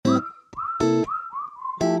Hey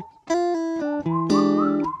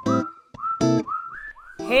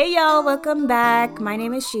y'all, welcome back. My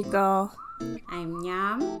name is Shiko. I'm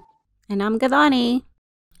Nyam. And I'm Gadani.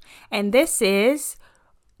 And this is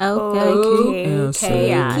Okay.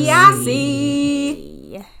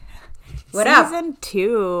 Kiasi. What up?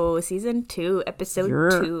 Season 2, episode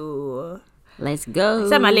Yeah. 2. Let's go.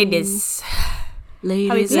 Some ladies.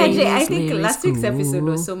 Ladies, Yeah, Actually, I ladies, think ladies, last week's episode cool.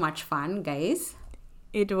 was so much fun, guys.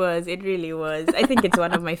 It really was. I think it's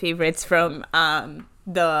one of my favorites from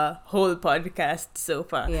the whole podcast so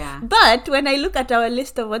far. Yeah. But when I look at our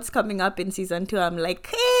list of what's coming up in season 2, I'm like,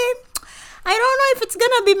 hey, I don't know if it's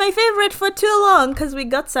gonna be my favorite for too long because we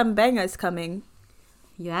got some bangers coming.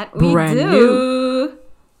 That we Brand do.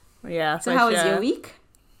 Yeah. So for how was sure. your week?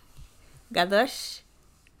 Gadosh?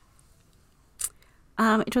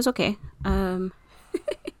 It was okay.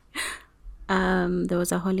 There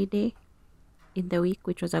was a holiday in the week,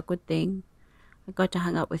 which was a good thing. I got to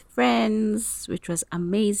hang out with friends, which was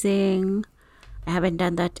amazing. I haven't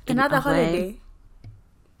done that in Another a holiday.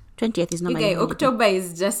 20th is not my Okay, holiday. October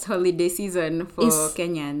is just holiday season for Is-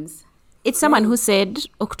 Kenyans. It's someone who said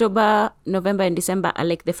October, November, and December are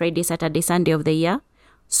like the Friday, Saturday, Sunday of the year.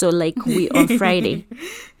 So like we on Friday,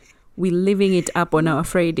 we living it up on our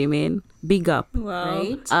Friday, man. Big up. Wow.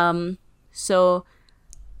 Right? So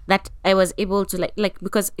that I was able to like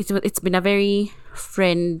because it's been a very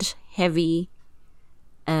friend heavy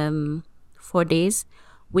 4 days,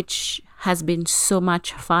 which has been so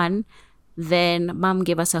much fun. Then mom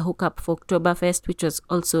gave us a hookup for Oktoberfest, which was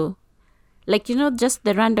also like, you know, just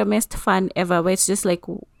the randomest fun ever, where it's just like,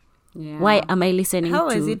 Yeah. why am I listening How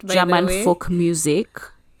is to it, by the German way? folk music?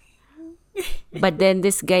 But then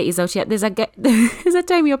this guy is out here. There's a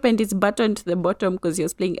time he opened his button to the bottom because he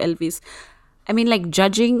was playing Elvis. I mean, like,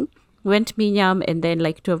 judging went me, Nyam, and then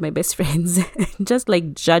like two of my best friends. Just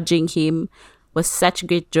like judging him was such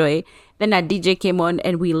great joy. Then a DJ came on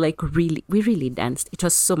and we really danced. It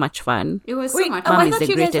was so much fun. It was so Wait, much Mom I fun. is thought the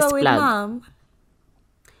you guys greatest were with plug. Mom.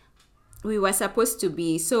 We were supposed to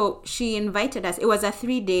be. So she invited us. It was a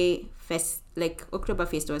 3-day fest. Like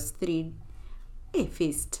Oktoberfest was 3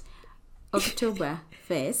 feast.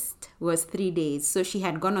 Oktoberfest was 3 days. So she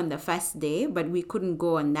had gone on the first day, but we couldn't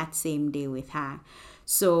go on that same day with her.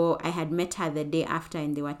 So I had met her the day after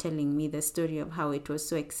and they were telling me the story of how it was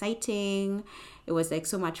so exciting. It was like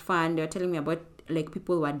so much fun. They were telling me about like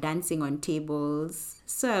people were dancing on tables.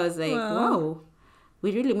 So I was like, wow,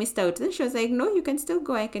 we really missed out. Then she was like, no, you can still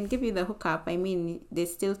go. I can give you the hookup. I mean,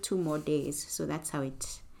 there's still 2 more days. So that's how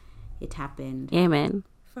it happened. Yeah, man.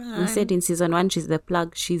 We Fun. said in season 1, she's the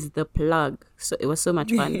plug. She's the plug. So it was so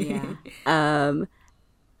much fun. Yeah. And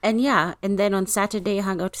then on Saturday, I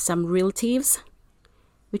hung out with some relatives,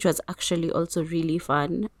 which was actually also really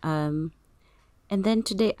fun. And then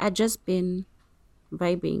today, I just been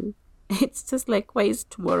vibing. It's just like, why is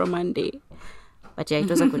tomorrow Monday? But yeah, it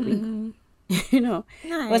was a good week. You know,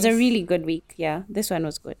 it was a Nice. really good week. Yeah, this one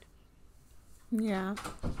was good. Yeah.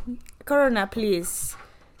 Corona, please.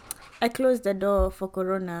 I closed the door for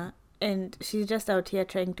Corona and she's just out here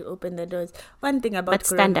trying to open the doors. One thing about But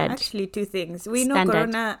Corona, standard. actually 2 things. We know Standard.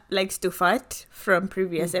 Corona likes to fart from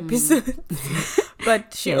previous episodes,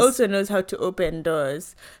 but she Yes. also knows how to open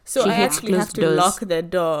doors. So She I hates actually have closed to doors. lock the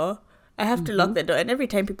door. I have to lock the door, and every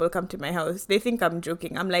time people come to my house, they think I'm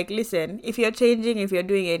joking. I'm like, listen, if you're changing, if you're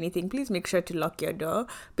doing anything, please make sure to lock your door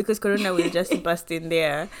because Corona will just bust in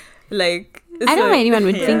there. Like, I don't know why anyone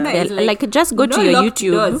would yeah. think Corona is that. Like, just go to no your locked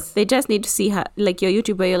YouTube. doors. They just need to see her, like your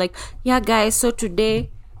YouTube, where you're like, yeah, guys. So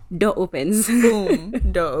today, door opens. Boom,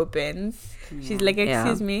 door opens. She's like, Yeah.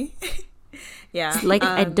 excuse me. Yeah. It's like,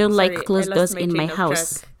 I don't like sorry, closed I doors lost in my train of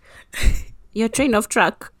house. track. Your train of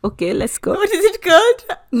track. Okay, let's go. What is it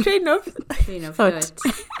called? Train of Train of Thought.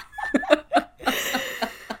 thought.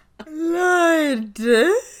 Lord.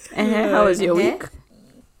 How was your Okay. week?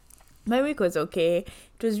 My week was okay.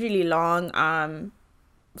 It was really long.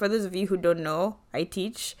 For those of you who don't know, I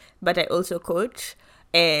teach, but I also coach.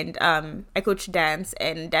 And I coach dance,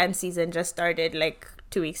 and dance season just started like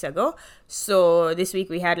 2 weeks ago. So this week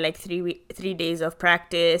we had like 3 days of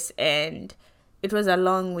practice, and it was a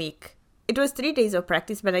long week. It was 3 days of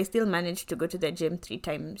practice, but I still managed to go to the gym 3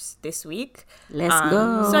 times this week. Let's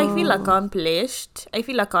go. So I feel accomplished.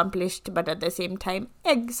 But at the same time,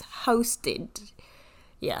 exhausted.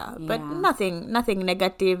 Yeah, but Yeah. nothing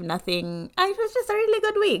negative, nothing. It was just a really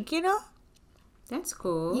good week, you know? That's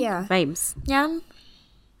cool. Yeah. Vibes. Yeah.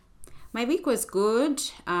 My week was good.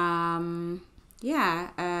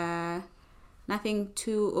 Nothing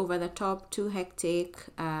too over the top, too hectic.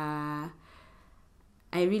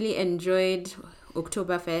 I really enjoyed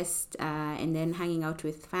Oktoberfest, and then hanging out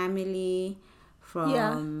with family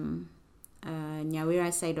from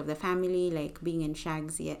Nyawira side of the family, like being in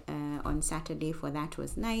Shags on Saturday for that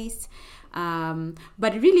was nice.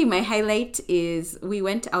 But really my highlight is we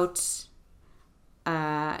went out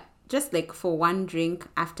just like for one drink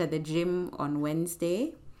after the gym on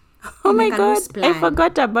Wednesday. Oh my Like a God, loose I plan,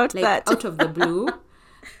 forgot about like that. out of the blue.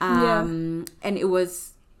 And it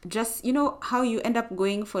was just, you know how you end up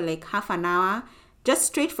going for like half an hour just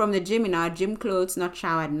straight from the gym in our gym clothes, not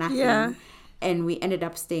showered, nothing. Yeah. And we ended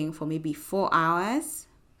up staying for maybe 4 hours.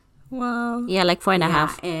 Wow. Yeah, like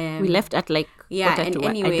 4.5. We left at like quarter and to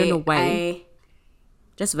one. anyway, I don't know why.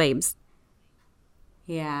 Just vibes.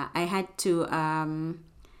 I had to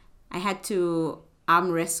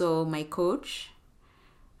arm wrestle my coach.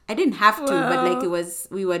 I didn't have to, but like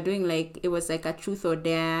we were doing like, it was like a truth or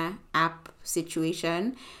dare app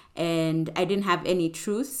situation, and I didn't have any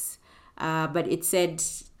truths, but it said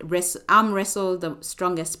arm wrestle the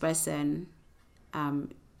strongest person on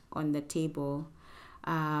the table.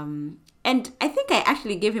 And I think I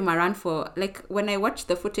actually gave him a run for, like, when I watched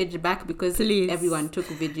the footage back, because everyone took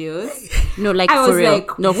videos. No, like I for was real.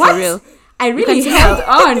 like, No, what? for real. I really held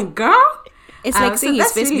on, girl. It's like So seeing his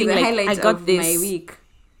that's face really being the like, highlight I got of this. my week.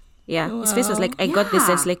 Yeah, his face was like, I got this.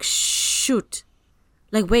 And it's Yeah. like, shoot.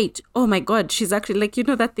 Like, wait, oh my God, she's actually, like, you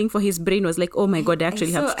know, that thing for his brain was like, oh my God, I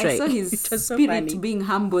actually have I saw strength. his It was so spirit funny. being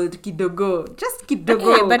humbled, kidogo. Just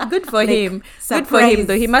kidogo. Hey, but good for Like, him. Good for him,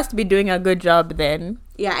 though. surprise. He must be doing a good job then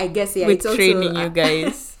Yeah, I guess, yeah. with it's also, training you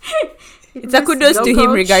guys. It's a must kudos go to him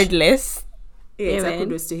coach. regardless. Yeah, it's Yeah, a man.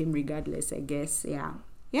 kudos to him regardless, I guess. Yeah.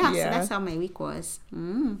 So Yeah. that's how my week was.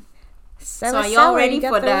 So are y'all ready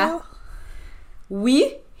for the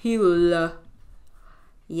We Heal?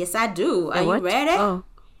 Yes, I do. Are you What? ready? Oh,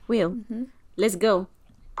 Will, let's go.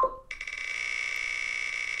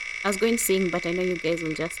 I was going to sing, but I know you guys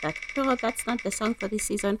will just start. No, that's not the song for this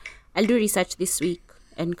season. I'll do research this week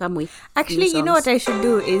and come with Actually, new you know what songs. I should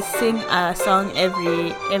do is sing a song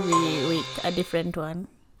every week, a different one.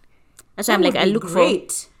 That's why I'm like, That I'll would look be for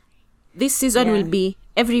great. this season Yeah. will be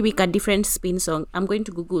every week a different spin song. I'm going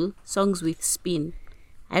to Google songs with spin.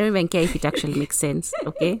 I don't even care if it actually makes sense.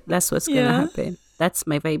 Okay, that's what's gonna Yeah. happen. That's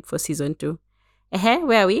my vibe for season 2.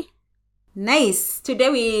 Where are we? Nice. Today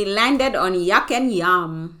we landed on Yak and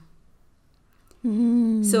Yum.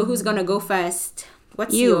 So who's gonna go first?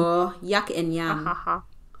 What's You. your Yak and Yum?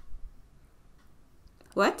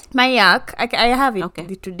 What? My yak, I have it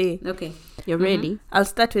Okay. today. Okay. You're ready? I'll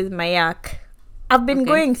start with my yak. I've been Okay.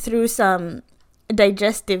 going through some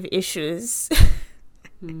digestive issues.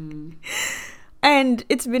 And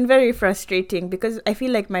it's been very frustrating because I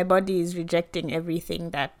feel like my body is rejecting everything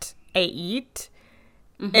that I eat.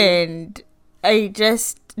 And I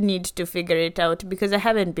just need to figure it out because I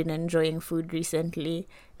haven't been enjoying food recently.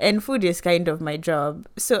 And food is kind of my job.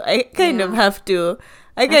 So I kind of have to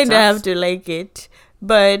like it.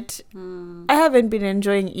 But I haven't been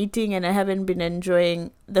enjoying eating and I haven't been enjoying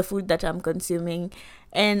the food that I'm consuming.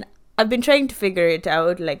 And I've been trying to figure it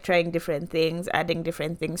out, like trying different things, adding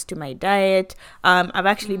different things to my diet. I've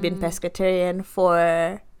actually been pescatarian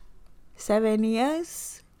for 7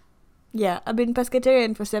 years. Yeah, I've been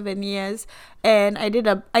pescatarian for 7 years, and I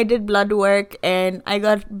did blood work, and I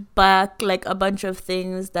got back like a bunch of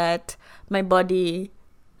things that my body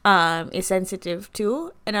is sensitive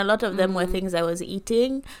to, and a lot of them were things I was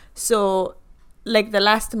eating. So, like the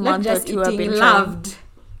last Not month or just two, I've eating, been loved,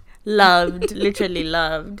 literally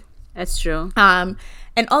loved. That's true. And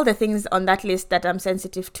all the things on that list that I'm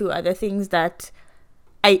sensitive to are the things that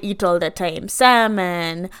I eat all the time: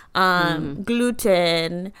 salmon,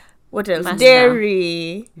 gluten. What else? Pasta.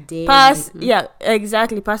 Dairy. Dairy. Pasta. Yeah,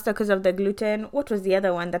 exactly. Pasta because of the gluten. What was the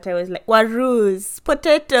other one that I was like? Warus.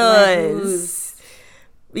 Potatoes.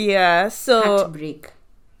 Yeah. So Heartbreak.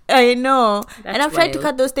 I know. That's And I've tried to wild.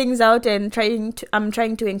 cut those things out and I'm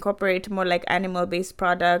trying to incorporate more like animal-based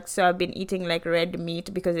products. So I've been eating like red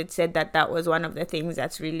meat because it said that was one of the things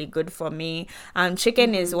that's really good for me.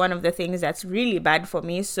 Chicken is one of the things that's really bad for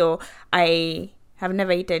me. So I have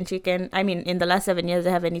never eaten chicken. I mean, in the last 7 years,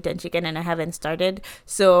 I haven't eaten chicken and I haven't started.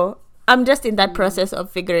 So I'm just in that process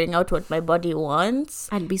of figuring out what my body wants.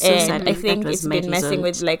 I'd be so And sad I if think that was it's my been messing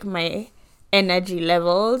with result. like my energy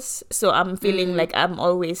levels, so I'm feeling like I'm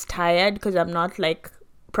always tired because I'm not like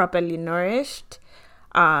properly nourished.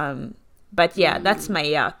 But yeah, that's my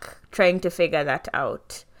yuck, trying to figure that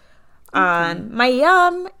out. My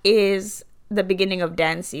yum is the beginning of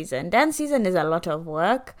dance season. Dance season is a lot of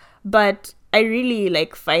work, but I really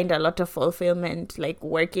like find a lot of fulfillment like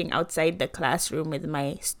working outside the classroom with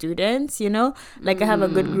my students, you know? Like I have a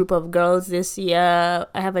good group of girls this year.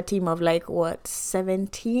 I have a team of like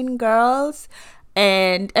 17 girls,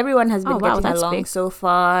 and everyone has been Oh, wow, getting that's along big. so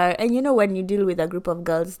far. And you know, when you deal with a group of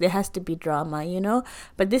girls, there has to be drama, you know?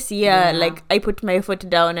 But this year, Yeah. like I put my foot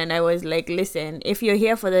down and I was like, listen, if you're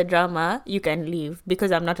here for the drama, you can leave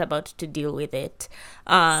because I'm not about to deal with it.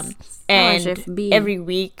 And Chef B. every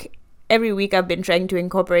week I've been trying to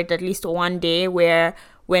incorporate at least one day where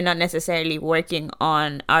we're not necessarily working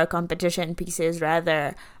on our competition pieces,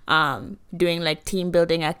 rather doing like team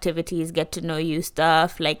building activities, get to know you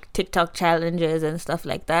stuff, like TikTok challenges and stuff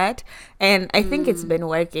like that. And I think it's been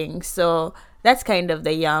working. So that's kind of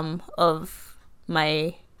the yum of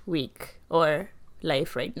my week or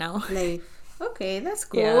life right now. Life. Okay, that's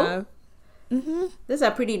cool. Yeah. Those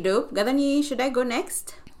are pretty dope. Gadani, should I go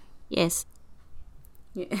next? Yes.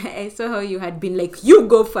 I saw how you had been like, you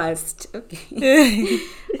go first. Okay.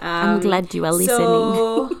 I'm glad you are listening.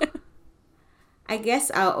 So, I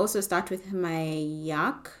guess I'll also start with my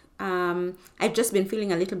yuck. I've just been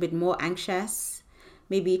feeling a little bit more anxious,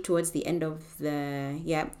 maybe towards the end of the,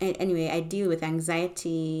 Anyway, I deal with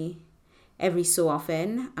anxiety every so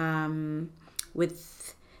often.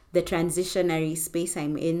 With the transitionary space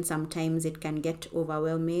I'm in, sometimes it can get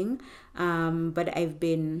overwhelming. But I've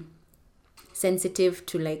been sensitive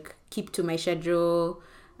to like keep to my schedule,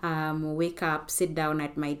 wake up, sit down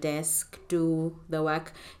at my desk, do the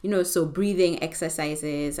work, so breathing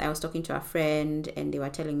exercises. I was talking to a friend and they were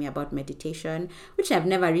telling me about meditation, which I've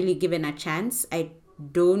never really given a chance. I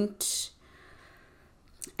don't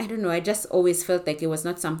know, I just always felt like it was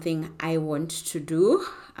not something I want to do.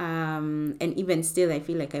 And even still, I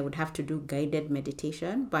feel like I would have to do guided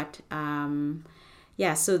meditation. But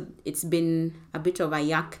so it's been a bit of a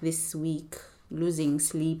yuck this week, losing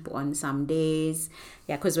sleep on some days.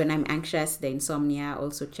 Yeah, because when I'm anxious, the insomnia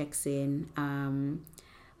also checks in.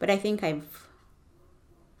 But I think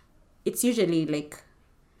it's usually like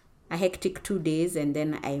a hectic 2 days and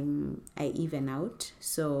then I even out.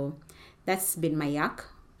 So that's been my yuck,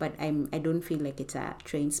 but I don't feel like it's a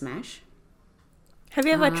train smash. Have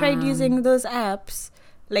you ever tried using those apps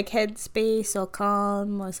like Headspace or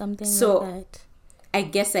Calm or something like that? I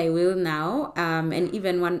guess I will now. And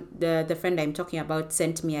even the friend I'm talking about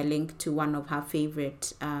sent me a link to one of her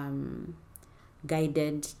favorite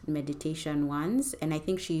guided meditation ones, and I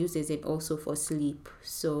think she uses it also for sleep.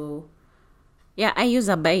 So Yeah, I use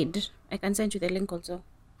Abide. I can send you the link also.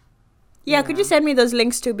 Yeah, could you send me those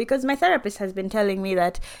links too? Because my therapist has been telling me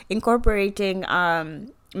that incorporating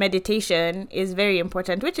meditation is very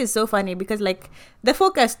important, which is so funny because like the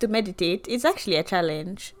focus to meditate is actually a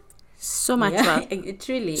challenge. So much work. It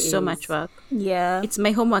really is. So much work. Yeah. It's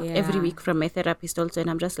my homework every Yeah. week from my therapist also, and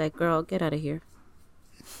I'm just like, girl, get out of here.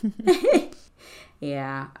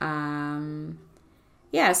 Yeah.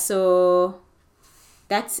 So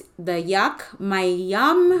that's the yuck. My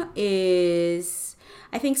yum is,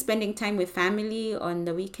 I think, spending time with family on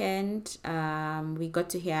the weekend. We got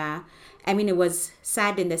to hear, it was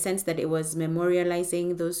sad in the sense that it was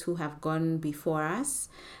memorializing those who have gone before us.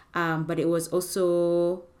 But it was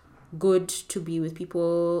also good to be with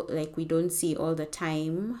people like we don't see all the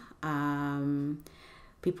time.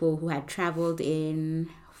 People who had traveled in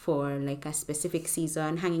for like a specific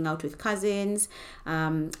season, hanging out with cousins.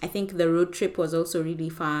 I think the road trip was also really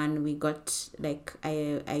fun. We got like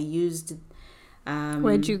I used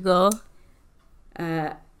Where'd you go?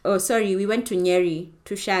 we went to Nyeri,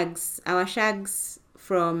 to Shags. Our Shags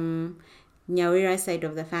from Nyawira side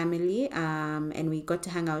of the family, and we got to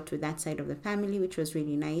hang out with that side of the family, which was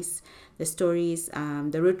really nice. The stories,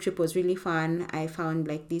 the road trip was really fun. I found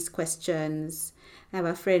like these questions. I have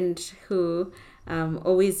a friend who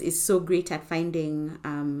always is so great at finding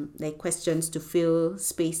like questions to fill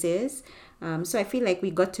spaces. So I feel like we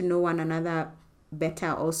got to know one another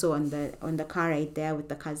better also on the car ride there with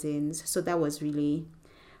the cousins. So that was really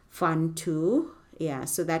fun too. Yeah,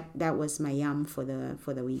 so that was my yum for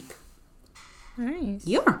the week. Nice.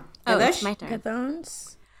 Yeah. Oh, Ganesh? it's my turn.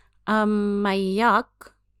 Gathons? My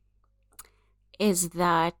yuck is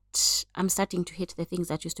that I'm starting to hate the things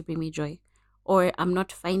that used to bring me joy, or I'm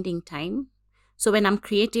not finding time. So when I'm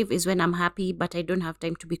creative is when I'm happy, but I don't have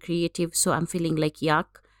time to be creative, so I'm feeling like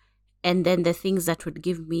yuck. And then the things that would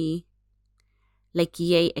give me like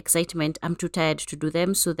yay excitement, I'm too tired to do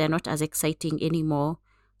them, so they're not as exciting anymore.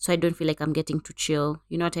 So I don't feel like I'm getting to chill.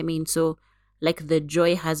 You know what I mean? So like the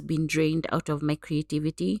joy has been drained out of my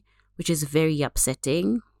creativity, which is very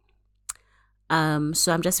upsetting.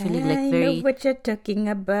 So I'm just feeling like I very know what you're talking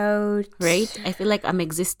about. right. I feel like I'm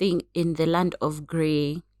existing in the land of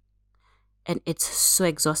gray, and it's so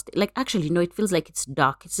exhausting. Like, actually, no, it feels like it's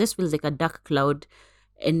dark. It just feels like a dark cloud.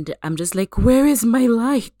 And I'm just like, where is my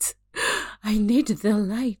light? I need the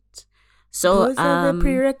light. So, Those are the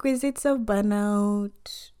prerequisites of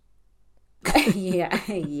burnout. Yeah,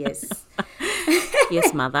 yes.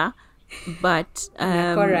 yes, mother. But,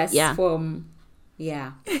 Chorus yeah. form.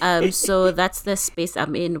 Yeah. So that's the space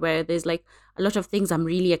I'm in, where there's like a lot of things I'm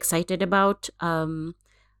really excited about.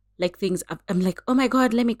 Like things I'm like, oh my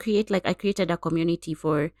god, let me create. Like, I created a community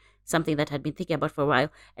for something that I'd been thinking about for a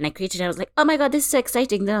while, and I was like, oh my god, this is so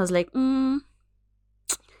exciting. Then I was like,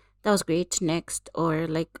 that was great. Next, or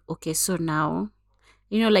like, okay, so now,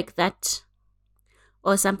 like that,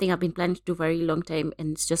 or something I've been planning to do for a very long time,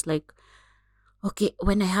 and it's just like, okay,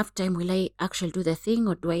 when I have time, will I actually do the thing,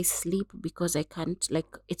 or do I sleep because I can't?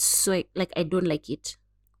 Like, it's so, like, I don't like it.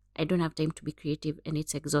 I don't have time to be creative, and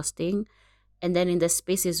it's exhausting. And then in the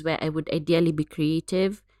spaces where I would ideally be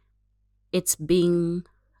creative, it's being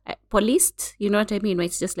policed. You know what I mean? Where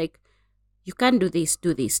it's just like, you can't do this,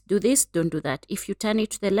 do this, do this, don't do that. If you turn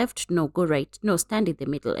it to the left, no, go right. No, stand in the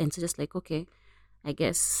middle. And it's just like, okay, I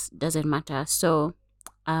guess doesn't matter. So,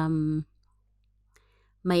 my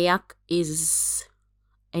yak is,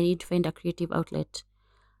 I need to find a creative outlet,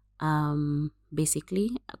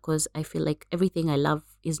 basically, because I feel like everything I love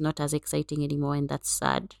is not as exciting anymore, and that's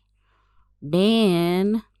sad.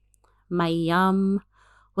 Then my yum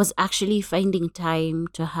was actually finding time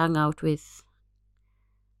to hang out with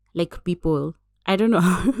like people. I don't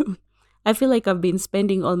know. I feel like I've been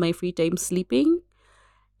spending all my free time sleeping,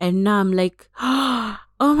 and now I'm like, oh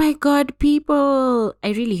my god, people. I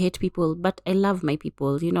really hate people, but I love my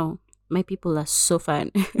people, My people are so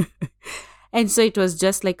fun. And so it was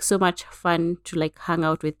just like so much fun to like hang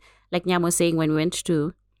out with, like Nyam was saying, when we went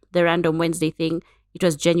to the random Wednesday thing, it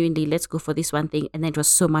was genuinely, let's go for this one thing. And then it was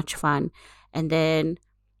so much fun. And then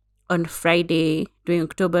on Friday during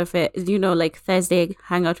Oktoberfest, like Thursday,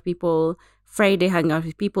 hang out with people, Friday, hang out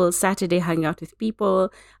with people, Saturday, hang out with people.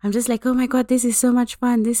 I'm just like, oh my God, this is so much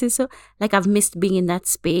fun. This is so, like, I've missed being in that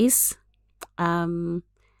space.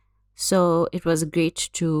 So it was great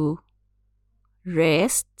to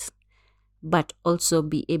rest, but also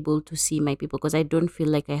be able to see my people, because I don't feel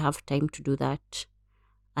like I have time to do that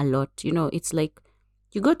a lot. It's like,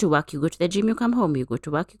 you go to work, you go to the gym, you come home, you go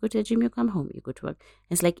to work, you go to the gym, you come home, you go to work.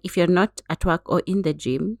 It's like, if you're not at work or in the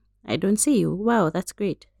gym, I don't see you. Wow, that's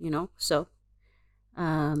great, So,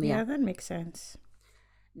 Yeah, that makes sense.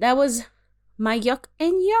 That was my yuck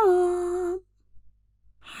and yum.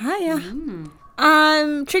 Hiya.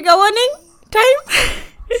 Trigger warning time.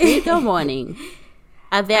 Trigger warning.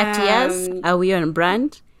 Are there tears? Are we on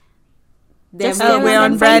brand? We're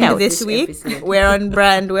on brand this week. We're on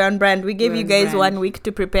brand. We gave you guys 1 week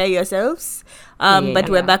to prepare yourselves. But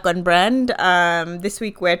we're back on brand. This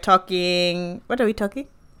week we're talking. What are we talking?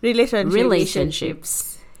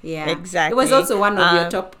 Relationships. Yeah, exactly. It was also one of your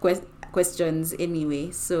top questions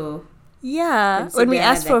anyway. So yeah, when we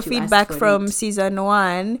asked for feedback from season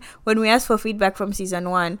 1,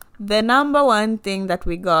 the number one thing that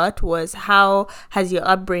we got was, how has your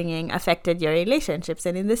upbringing affected your relationships?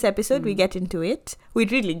 And in this episode, we get into it. We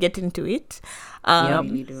really get into it.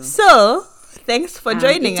 We do. So thanks for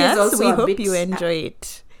joining us. We hope bit, you enjoy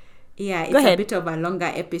it. Yeah, it's a bit of a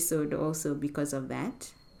longer episode also because of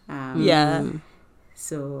that.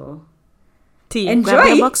 So enjoy.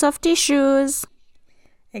 Grab a box of tissues.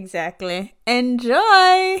 Exactly.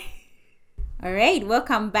 Enjoy. All right,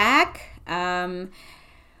 welcome back.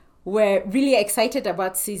 We're really excited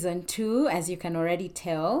about season 2, as you can already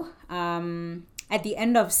tell. At the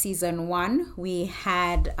end of season 1, we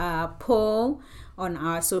had a poll on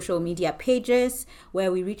our social media pages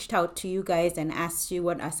where we reached out to you guys and asked you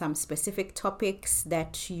what are some specific topics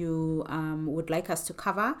that you would like us to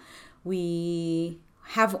cover. We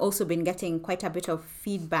have also been getting quite a bit of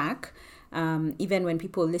feedback, even when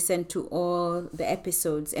people listen to all the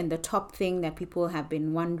episodes. And the top thing that people have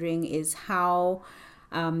been wondering is how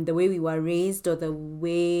the way we were raised, or the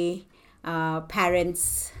way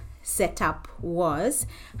parents setup was,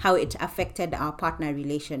 how it affected our partner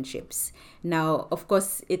relationships. Now, of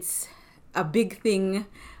course, it's a big thing.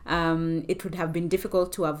 It would have been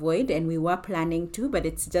difficult to avoid, and we were planning to, but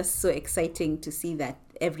it's just so exciting to see that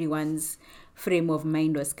everyone's frame of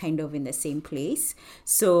mind was kind of in the same place.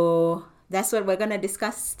 So that's what we're going to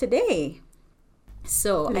discuss today.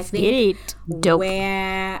 So I think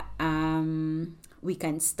where we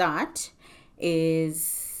can start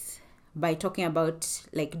is by talking about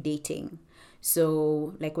like dating.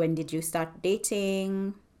 So like, when did you start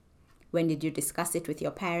dating? When did you discuss it with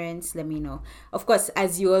your parents? Let me know. Of course,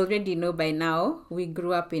 as you already know by now, we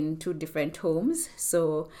grew up in 2 different homes,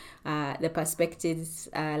 so the perspectives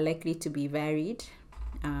are likely to be varied.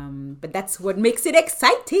 But that's what makes it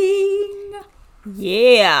exciting.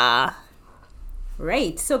 Yeah.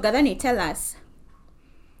 Right. So, Gadani, tell us.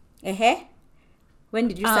 When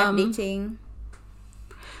did you start dating?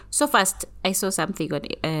 So first, I saw something on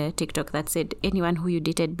TikTok that said anyone who you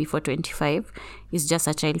dated before 25 is just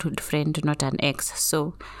a childhood friend, not an ex.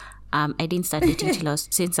 So I didn't start dating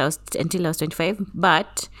until I was 25.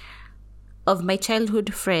 But of my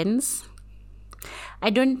childhood friends, I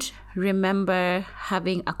don't remember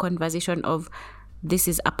having a conversation of this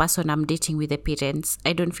is a person I'm dating with the parents.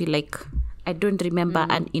 I don't remember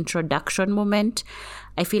an introduction moment.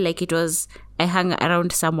 I feel like it was, I hung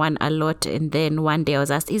around someone a lot, and then one day I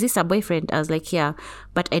was asked, is this a boyfriend? I was like, yeah.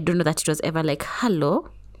 But I don't know that it was ever like, hello,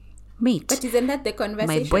 mate. But isn't that the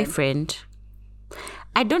conversation? My boyfriend.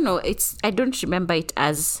 I don't know. I don't remember it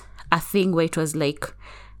as a thing where it was like,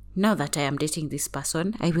 now that I am dating this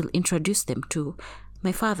person, I will introduce them to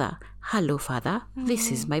my father. Hello, father.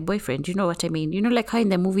 This is my boyfriend. You know what I mean? You know, like how in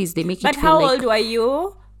the movies they make But it feel how like... old were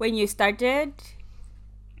you when you started?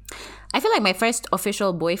 I feel like my first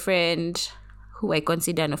official boyfriend, who I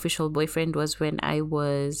consider an official boyfriend, was when I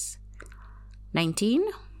was 19.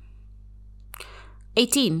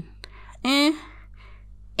 18.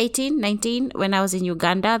 18, 19, when I was in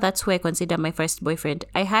Uganda. That's who I consider my first boyfriend.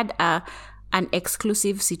 I had an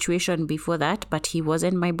exclusive situation before that, but he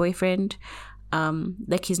wasn't my boyfriend.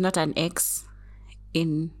 Like, he's not an ex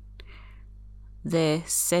in the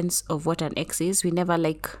sense of what an ex is. We never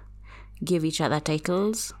like give each other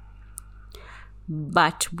titles,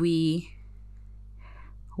 but we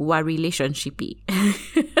were relationshipy.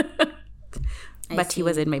 But he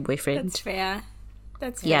wasn't my boyfriend. That's fair.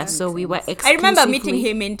 That's Yeah, fair. so we were I exclusively... remember meeting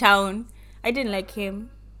him in town. I didn't like him.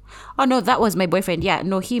 Oh, no, that was my boyfriend. Yeah,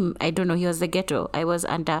 no, him, I don't know. He was the ghetto. I was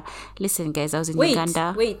under... Listen, guys, I was in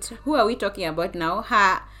Uganda. Wait. Who are we talking about now?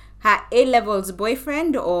 Her A-levels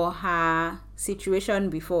boyfriend or her situation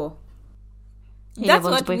before? That's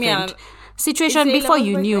A-levels what me. Situation Is before A-levels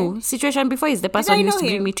you knew. boyfriend? Situation before is the person I who used know to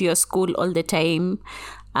bring him? me to your school all the time.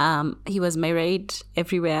 He was my ride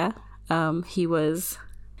everywhere. He was...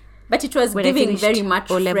 But it was When I giving finished very much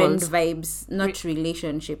friend O-levels. vibes, not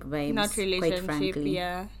relationship vibes. Not quite relationship, frankly.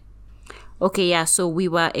 yeah. Okay, yeah, so we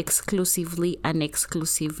were exclusively,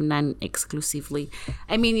 unexclusive, non-exclusively.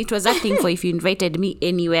 I mean, it was that thing for if you invited me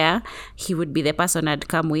anywhere, he would be the person I'd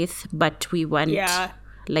come with, but we weren't Yeah.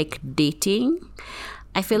 like dating.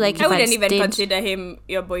 I feel like I if I'd wouldn't even stayed, consider him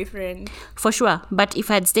your boyfriend. for sure, but if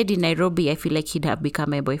I'd stayed in Nairobi, I feel like he'd have become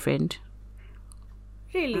my boyfriend.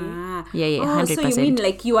 Really? Yeah, yeah, Oh, 100%. so you mean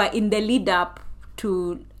like you are in the lead up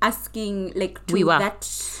to asking, like, to We were. that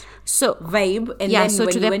So, vibe, and Yeah, then so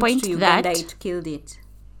when to you the went point to Uganda, that- it killed it.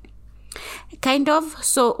 kind of.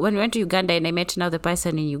 So when we went to Uganda and I met now the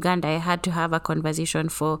person in Uganda, I had to have a conversation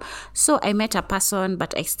so I met a person,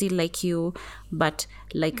 but I still like you, but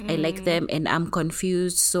like I like them and I'm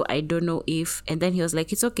confused, so I don't know if... And then he was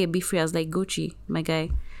like, it's okay, be free. I was like, Gucci, my guy,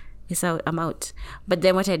 it's out, I'm out. But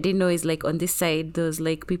then what I didn't know is, like, on this side, there was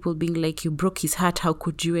like people being like, you broke his heart, how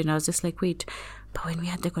could you? And I was just like, wait, but when we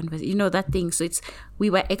had the conversation, you know, that thing. So we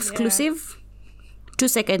were exclusive, 2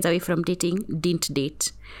 seconds away from dating, didn't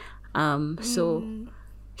date. So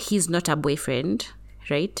he's not a boyfriend,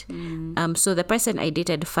 right? So the person I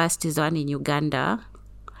dated first is the one in Uganda.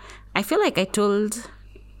 I feel like I told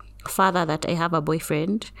father that I have a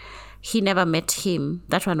boyfriend. He never met him.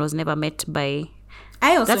 That one was never met by...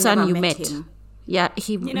 I also That's never one you met met. him. Yeah,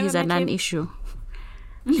 never he's a met him? non-issue.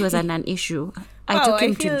 He was a non-issue. I Wow, took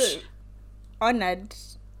him I feel to... honored.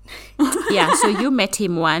 Yeah, so you met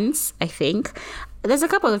him once, I think. There's a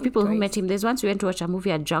couple of people who met him. There's once we went to watch a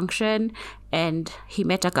movie at Junction and he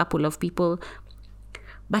met a couple of people,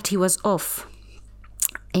 but he was off.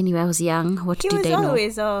 Anyway, I was young. What He did was I know?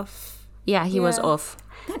 always off. Yeah, he was Yeah. off.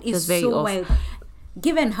 That He was is very so off. wild.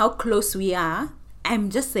 Given how close we are, I'm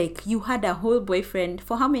just like, you had a whole boyfriend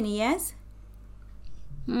for how many years?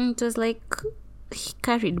 It was like he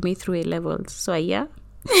carried me through A-levels. So yeah.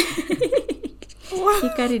 He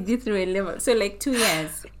carried you through a level. So like 2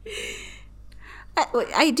 years.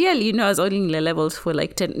 Ideally, I was only in A-levels for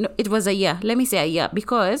like 10. No, it was a year. Let me say a year,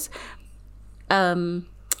 because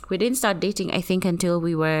we didn't start dating, I think, until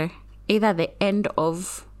we were either the end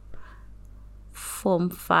of Form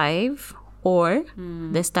 5 or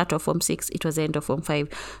the start of Form 6. It was the end of Form 5.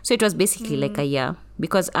 So it was basically like a year,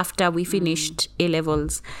 because after we finished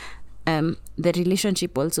A-levels, the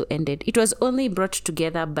relationship also ended. It was only brought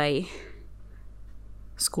together by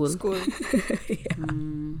school.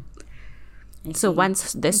 I So see.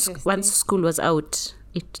 once once school was out,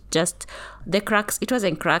 it just it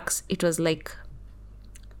wasn't cracks, it was like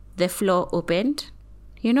the floor opened.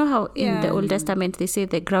 You know how in the Yeah. Old Testament they say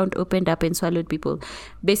the ground opened up and swallowed people?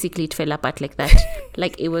 Basically it fell apart like that.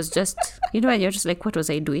 Like it was just, you know, and you're just like, what was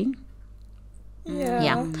I doing?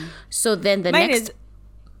 Yeah. So then the Mine next is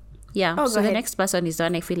yeah. Oh, So go the ahead. next person is the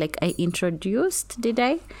one I feel like I introduced, did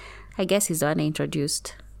I? I guess he's the one I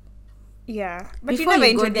introduced. yeah. But Before you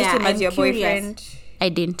never you go introduced there, him as I'm your curious. boyfriend. I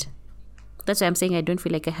didn't. That's why I'm saying I don't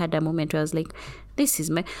feel like I had a moment where I was like, this is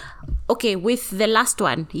my okay. With the last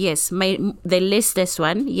one, yes, the latest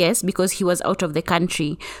one, yes, because he was out of the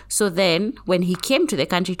country. So then when he came to the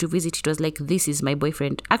country to visit, it was like, this is my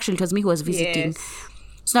boyfriend. Actually, it was me who was visiting. Yes.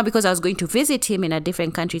 It's not because I was going to visit him in a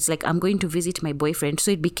different country. It's like, I'm going to visit my boyfriend.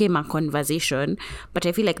 So it became a conversation. But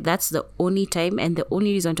I feel like that's the only time and the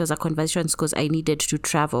only reason it was a conversation is because I needed to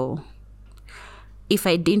travel. If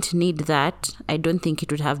I didn't need that, I don't think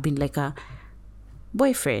it would have been like a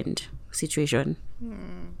boyfriend situation.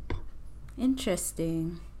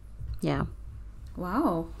 Interesting. Yeah.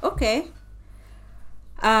 Wow. Okay.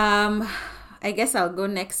 I guess I'll go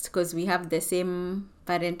next because we have the same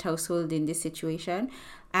parent household in this situation.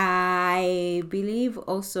 I believe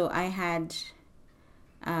also I had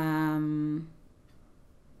I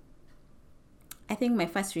think my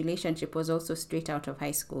first relationship was also straight out of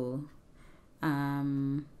high school.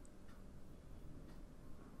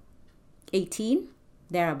 18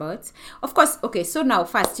 thereabouts, of course. Okay, so now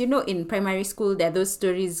first, you know, in primary school there are those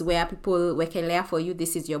stories where people wekelea for you,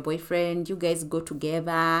 this is your boyfriend, you guys go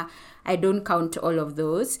together. I don't count all of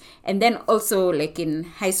those. And then also like in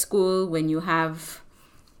high school when you have,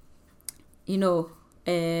 you know,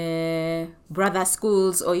 brother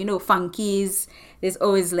schools or, you know, funkies, there's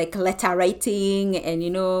always like letter writing. And, you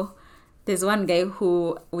know, there's one guy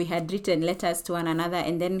who we had written letters to one another,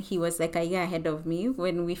 and then he was like a year ahead of me.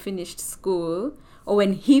 When we finished school, or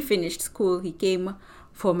when he finished school, he came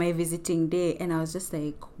for my visiting day, and I was just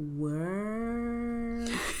like,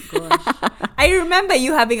 what? Gosh. I remember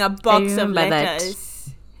you having a box of remember that.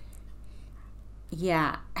 letters.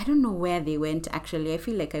 Yeah, I don't know where they went actually. I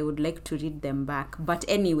feel like I would like to read them back. But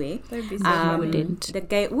anyway, That'd be so funny. wouldn't. the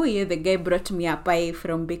guy brought me a pie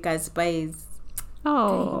from Baker's Pies.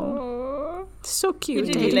 Oh, Oh. so cute.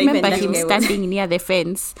 You I really remember like him that guy was- standing near the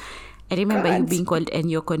fence. I remember you God. being called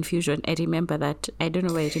and your confusion. I remember that. I don't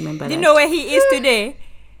know why I remember Do that. you know where he is today?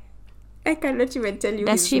 I cannot even tell you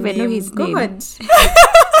Does his she even know name. his name? God.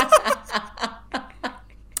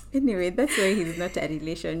 Anyway, that's why he's not a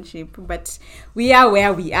relationship. But we are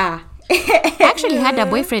where we are. I actually had a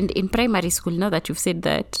boyfriend in primary school, now that you've said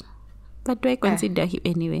that. But do I consider him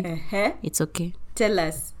anyway? Uh-huh. It's okay. Tell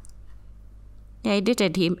us. Yeah, I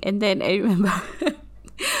dated him, and then I remember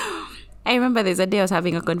I remember there's a day I was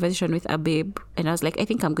having a conversation with a babe, and I was like, I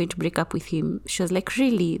think I'm going to break up with him. She was like,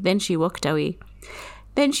 really? Then she walked away.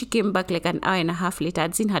 Then she came back like an hour and a half later.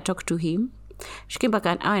 I'd seen her talk to him. She came back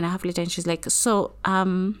an hour and a half later, and she's like, so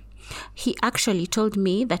he actually told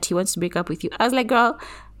me that he wants to break up with you. I was like, girl,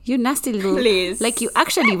 you nasty little. Please. Like, you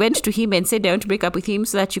actually went to him and said I want to break up with him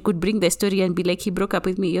so that you could bring the story and be like, he broke up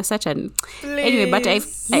with me. You're such an anyway. But I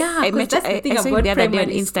 'cause met that's the thing I saw him about the other day on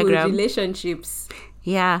primary school Instagram. relationships.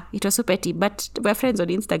 Yeah, it was so petty, but we're friends on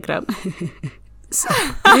Instagram. With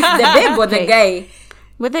the babe or the guy?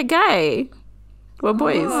 With the guy. We're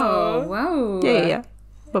boys. Oh, wow. Yeah.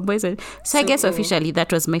 We're boys. So I guess cool. officially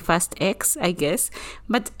that was my first ex, I guess.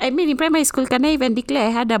 But I mean, in primary school, can I even declare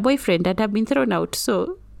I had a boyfriend that had been thrown out?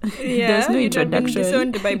 So Yeah, there's no you'd have been introduction.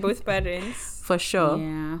 disowned by both parents. For sure.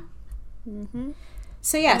 Yeah.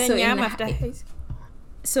 So yeah, And then so Yam in after high school.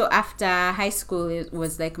 so after high school, it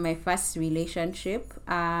was like my first relationship.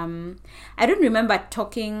 I don't remember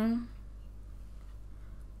talking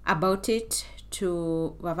about it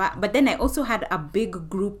to Vava, but then I also had a big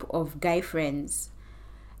group of guy friends,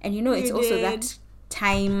 and you know, it's You also did. that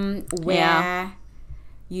time where Yeah.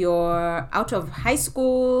 you're out of high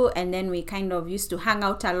school, and then we kind of used to hang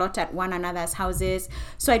out a lot at one another's houses.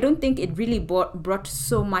 So I don't think it really brought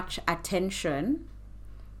so much attention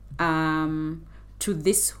to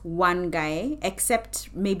this one guy, except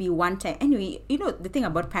maybe one time. Anyway, you know, the thing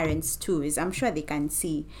about parents too is I'm sure they can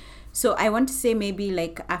see. So I want to say maybe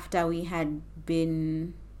like after we had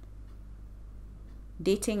been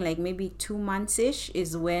dating like maybe 2 months ish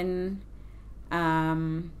is when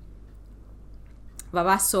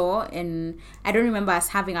Baba saw, and I don't remember us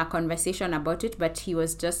having a conversation about it, but he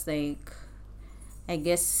was just like, I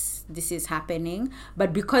guess this is happening.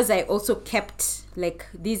 But because I also kept like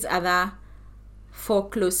these other 4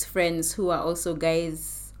 close friends who are also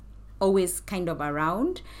guys always kind of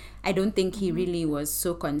around, I don't think he really was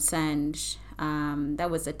so concerned That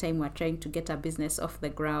was the time we were trying to get a business off the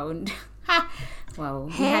ground. Wow,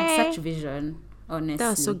 we had such vision, honestly.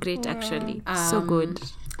 That was so great, actually. So good.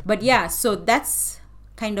 But yeah, so that's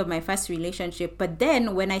kind of my first relationship. But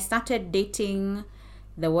then when I started dating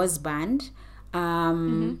the Was Band,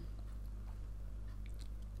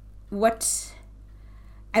 what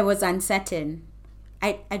I was uncertain.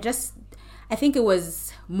 I think it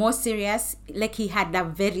was more serious. Like, he had a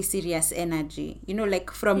very serious energy. You know,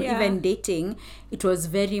 like from even dating, it was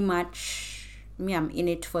very much me, I'm in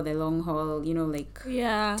it for the long haul, you know, like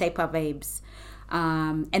type of vibes.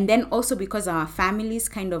 And then also because our families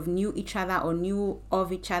kind of knew each other or knew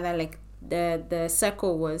of each other, like the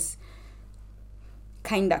circle was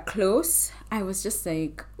kind of close. I was just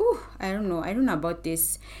like, oh, I don't know about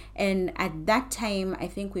this. And at that time, I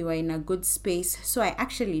think we were in a good space. So I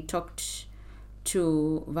actually talked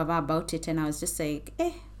to Vava about it, and I was just like,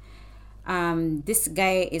 this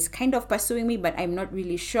guy is kind of pursuing me, but I'm not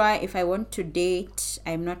really sure if I want to date.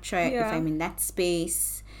 I'm not sure if I'm in that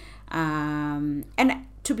space. And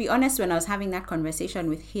to be honest, when I was having that conversation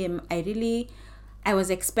with him, I was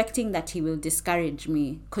expecting that he will discourage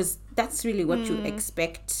me, because that's really what you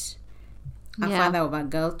expect a father of a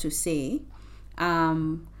girl to say.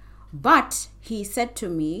 But he said to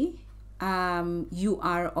me, you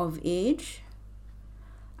are of age,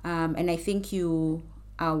 and I think you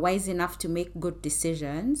are wise enough to make good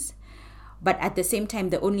decisions. But at the same time,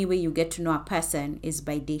 the only way you get to know a person is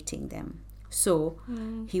by dating them. So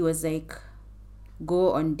he was like,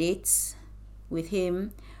 go on dates with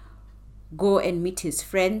him, go and meet his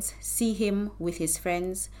friends, see him with his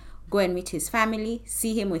friends, go and meet his family,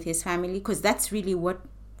 see him with his family, because that's really what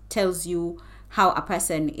tells you how a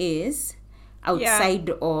person is outside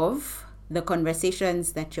of the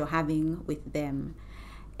conversations that you're having with them.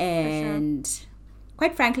 And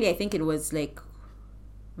quite frankly, I think it was like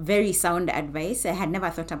very sound advice. I had never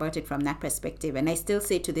thought about it from that perspective. And I still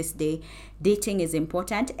say to this day, dating is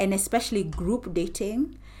important, and especially group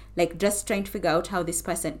dating. Like, just trying to figure out how this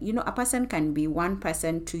person, you know, a person can be one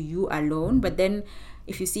person to you alone, but then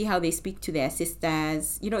if you see how they speak to their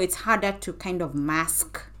sisters, you know, it's harder to kind of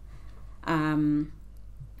mask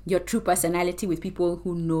your true personality with people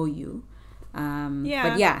who know you.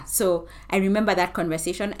 But yeah, so I remember that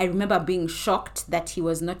conversation. I remember being shocked that he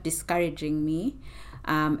was not discouraging me.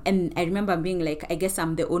 And I remember being like, I guess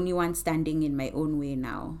I'm the only one standing in my own way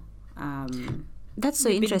now. That's so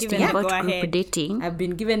You've been interesting given the about group go-ahead. dating. I've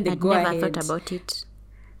been given the I'd go-ahead. never thought about it.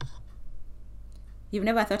 You've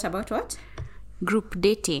never thought about what? Group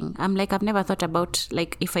dating. I'm like, I've never thought about,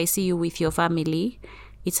 like, if I see you with your family,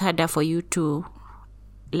 it's harder for you to,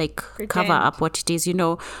 like, cover up what it is, you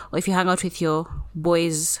know. Or if you hang out with your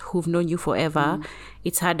boys who've known you forever,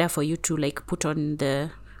 it's harder for you to, like, put on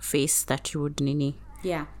the face that you would nini.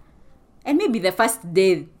 Yeah. And maybe the first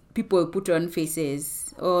day people put on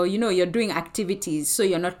faces, or, you know, you're doing activities, so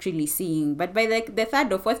you're not really seeing. But by the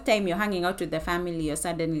third or fourth time you're hanging out with the family, you're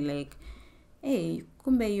suddenly like, hey,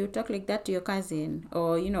 kumbe, you talk like that to your cousin,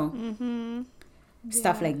 or, you know,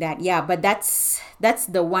 stuff like that. Yeah, but that's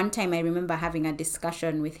the one time I remember having a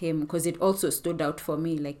discussion with him, because it also stood out for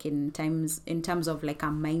me, like, in terms of like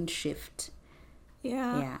a mind shift.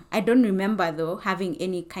 Yeah. I don't remember, though, having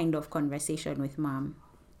any kind of conversation with mom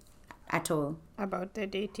at all. About the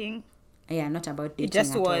dating. Yeah, not about dating It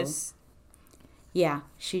just at was. all. Yeah,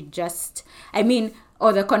 she just, I mean,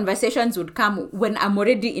 or the conversations would come when I'm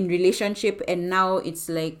already in relationship, and now it's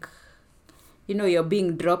like, you know, you're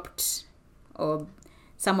being dropped, or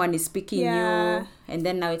someone is speaking you, and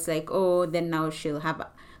then now it's like, oh, then now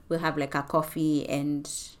we'll have like a coffee and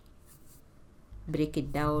break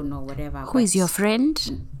it down or whatever. Who is your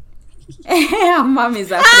friend? Mom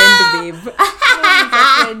is a friend, babe.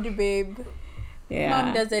 Friend, babe. Yeah.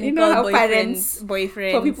 Mom doesn't you know call how parents,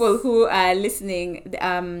 boyfriends. for people who are listening,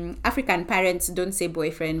 African parents don't say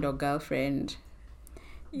boyfriend or girlfriend.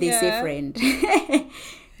 They say friend.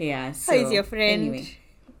 Yeah. So, How is your friend? Anyway,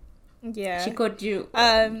 Yeah. she called you.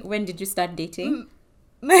 When did you start dating?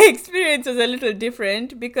 My experience was a little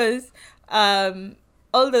different because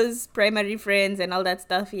all those primary friends and all that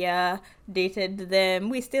stuff, dated them.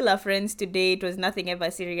 We still are friends today. It was nothing ever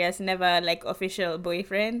serious, never like official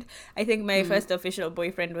boyfriend. I think my first official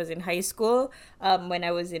boyfriend was in high school. When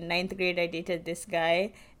I was in 9th grade, I dated this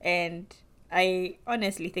guy, and I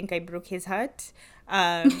honestly think I broke his heart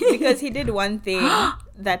because he did one thing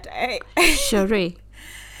that Sheree.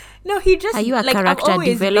 No, he just... Are you a like, character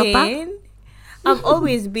developer? I've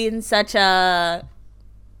always been such a...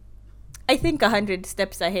 I think 100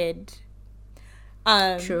 steps ahead.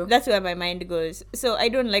 True. That's where my mind goes. So I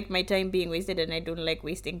don't like my time being wasted, and I don't like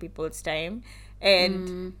wasting people's time.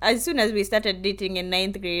 And as soon as we started dating in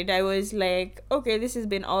ninth grade, I was like, okay, this has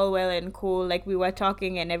been all well and cool. Like, we were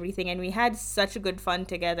talking and everything, and we had such good fun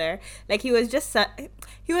together. Like, he was just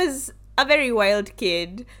he was a very wild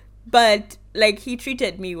kid, but like, he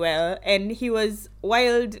treated me well, and he was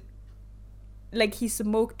wild. Like, he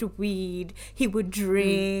smoked weed, he would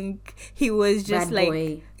drink, he was just Bad like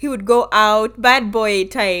boy. he would go out, bad boy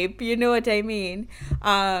type, you know what I mean?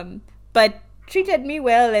 But treated me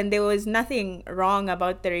well, and there was nothing wrong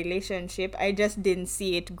about the relationship. I just didn't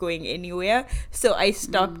see it going anywhere, so I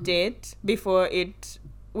stopped it before it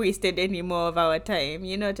wasted any more of our time,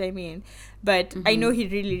 you know what I mean? But I know he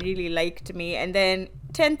really, really liked me. And then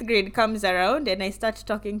 10th grade comes around, and I start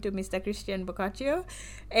talking to Mr. Christian Boccaccio,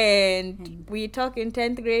 and we talk in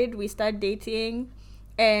 10th grade, we start dating,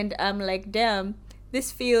 and I'm like, damn,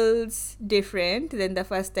 this feels different than the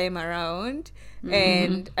first time around.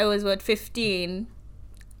 And I was 15,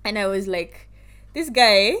 and I was like, this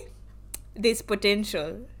guy, there's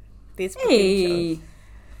potential. Hey.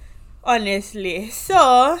 Honestly.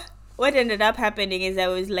 So what ended up happening is I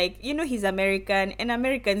was like, he's American, and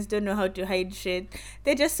Americans don't know how to hide shit.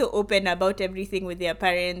 They're just so open about everything with their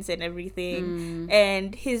parents and everything.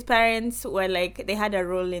 And his parents were like, they had a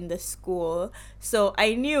role in the school. So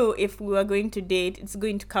I knew if we were going to date, it's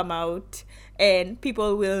going to come out, and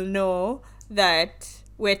people will know that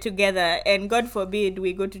we're together. And God forbid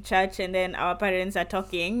we go to church and then our parents are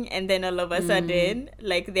talking, and then all of a sudden,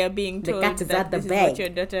 like, they're being The told cat is that out the this is bag. what your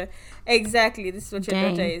daughter, exactly, this is what your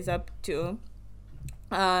Dang. daughter is up to.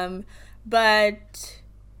 But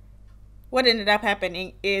what ended up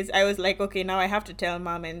happening is I was like, okay, now I have to tell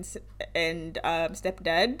mom and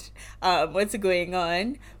stepdad what's going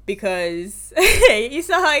on, because you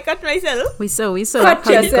saw how I cut myself. We saw Cut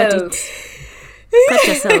how you got yourself. it. Cut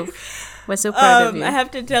yourself. We're so proud of you. I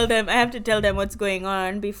have to tell them what's going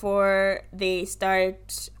on before they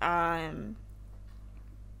start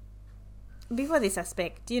before they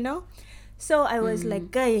suspect, So I was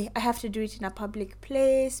like, guy, I have to do it in a public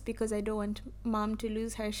place because I don't want mom to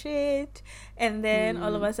lose her shit. And then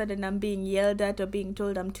all of a sudden I'm being yelled at or being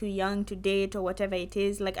told I'm too young to date or whatever it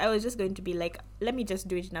is. Like, I was just going to be like, let me just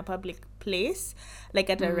do it in a public place,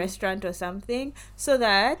 like at a restaurant or something, so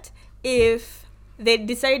that if they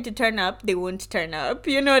decide to turn up, they won't turn up.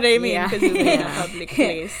 You know what I mean? Yeah. Because we'll be in a public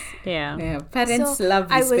place. Yeah. Yeah, parents So, love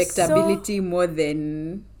I was respectability more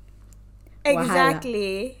than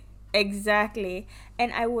wahala. Exactly.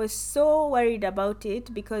 And I was so worried about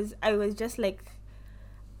it because I was like,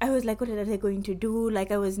 what are they going to do?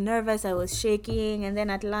 Like, I was nervous, I was shaking. And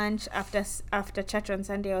then at lunch, after church on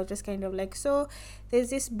Sunday, I was just kind of like, so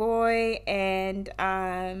there's this boy, and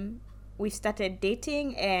we started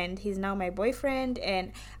dating, and he's now my boyfriend,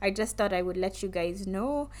 and I just thought I would let you guys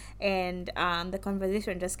know. And the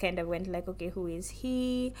conversation just kind of went like, okay, who is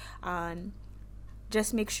he?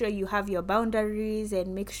 Just make sure you have your boundaries,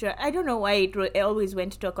 and make sure, I don't know why it always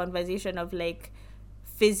went to a conversation of like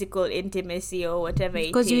physical intimacy or whatever it is.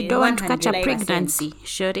 Because you don't want to catch a 100%. pregnancy,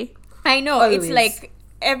 Shuri. I know, Always. it's like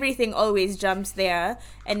everything always jumps there,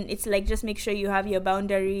 and it's like, just make sure you have your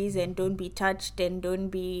boundaries, and don't be touched, and don't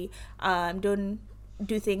don't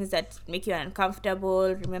do things that make you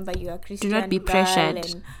uncomfortable. Remember, you are a Christian not be girl,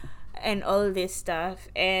 pressured. and all this stuff.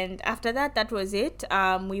 And after that was it.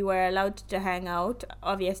 We were allowed to hang out,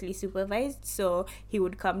 obviously supervised, so he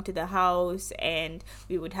would come to the house and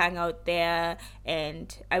we would hang out there,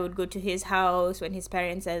 and I would go to his house when his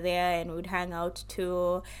parents are there, and we would hang out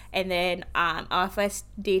too. And then our first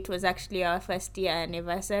date was actually our first year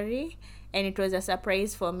anniversary, and it was a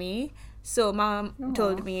surprise for me. So mom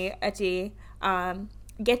told me, Ati,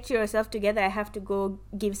 get yourself together, I have to go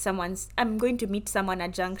I'm going to meet someone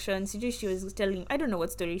at junction. So she was telling, I don't know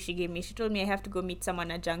what story she gave me. She told me I have to go meet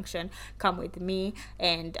someone at junction, come with me.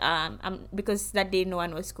 And because that day no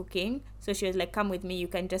one was cooking, so she was like, come with me, you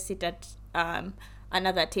can just sit at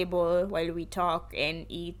another table while we talk and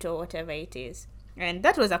eat or whatever it is. And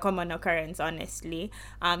that was a common occurrence, honestly.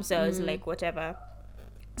 So I was like, whatever.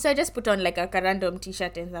 So I just put on like a random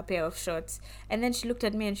t-shirt and a pair of shorts. And then she looked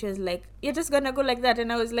at me and she was like, you're just gonna go like that?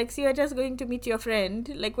 And I was like, see, you're just going to meet your friend.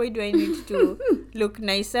 Like, why do I need to look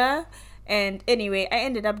nicer? And anyway, I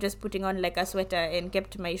ended up just putting on like a sweater and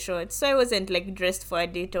kept my shorts. So I wasn't like dressed for a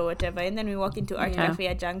date or whatever. And then we walk into Art Cafe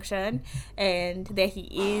at Junction, and there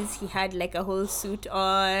he is. He had like a whole suit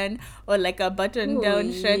on, or like a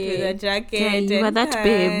button-down shirt with a jacket Yeah, you and were that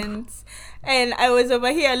babe. pants. And I was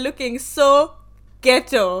over here looking so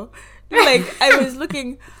ghetto. Like, I was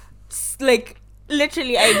looking like,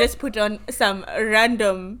 literally, I just put on some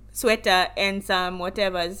random sweater and some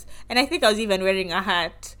whatevers, and I think I was even wearing a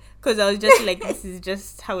hat, because I was just like, this is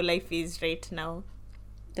just how life is right now.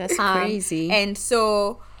 That's crazy. And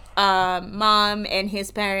so, mom and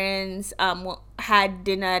his parents had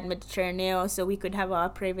dinner at Mediterranean, so we could have our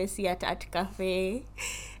privacy at Art Cafe.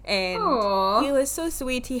 And Aw. he was so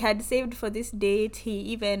sweet. He had saved for this date. He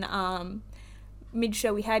even made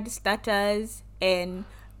sure we had starters, and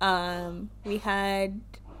we had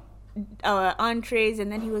our entrees, and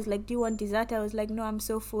then he was like, do you want dessert? I was like, no, I'm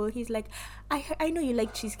so full. He's like, I know you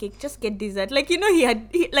like cheesecake, just get dessert. Like, you know,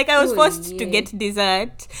 I was Oh, forced to yeah. get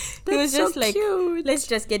dessert. He was That's just so like, cute. let's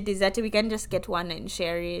just get dessert, we can just get one and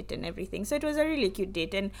share it and everything. So it was a really cute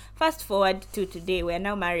date. And fast forward to today, we're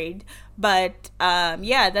now married, but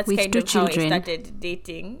yeah, that's With kind two of how I children. started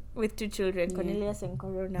dating, with 2 children, Cornelius and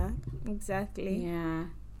Corona. Exactly. Yeah.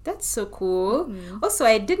 That's so cool. Also,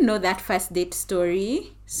 I didn't know that first date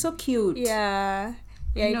story. So cute. Yeah,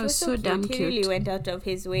 I know, it was so so cute. damn He really cute. went out of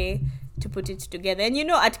his way to put it together. And you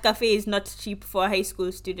know, Art Cafe is not cheap for a high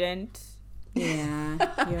school student. Yeah,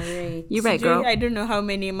 you're right. You're right, girl. I don't know how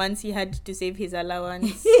many months he had to save his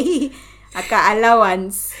allowance. Aka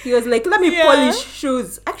allowance. He was like, let me Yeah. polish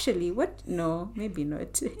shoes. Actually, what? No, maybe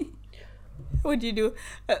not. What do you do?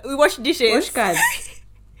 We wash dishes. Wash cars.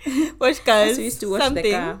 Wash cars. As we used to wash something.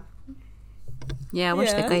 the car. Yeah,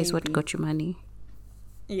 watch the Yeah. guy is what got you money.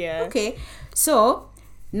 Yeah. Okay, so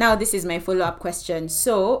now this is my follow-up question.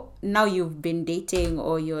 So now you've been dating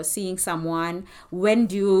or you're seeing someone. When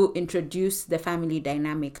do you introduce the family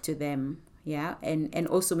dynamic to them? Yeah, and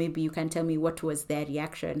also maybe you can tell me what was their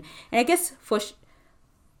reaction. And I guess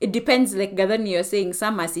it depends. Like Gadani, you're saying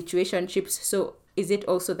some are situationships. So is it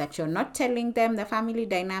also that you're not telling them the family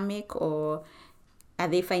dynamic, or are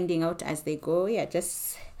they finding out as they go? Yeah,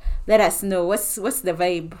 just let us know. What's the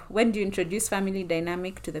vibe? When do you introduce family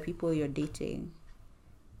dynamic to the people you're dating?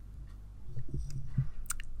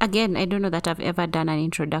 Again, I don't know that I've ever done an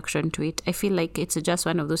introduction to it. I feel like it's just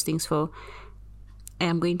one of those things for, I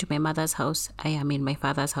am going to my mother's house, I am in my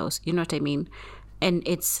father's house. You know what I mean? And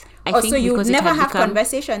it's, I think So you because it never had have become,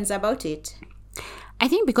 conversations about it. I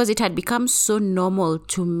think because it had become so normal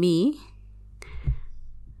to me,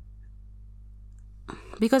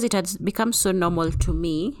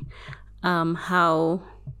 how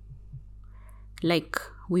like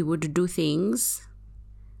we would do things,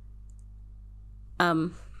 I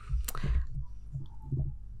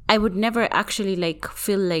would never actually like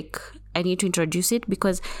feel like I need to introduce it,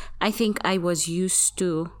 because I think I was used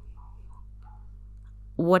to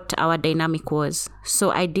what our dynamic was.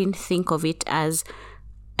 So I didn't think of it as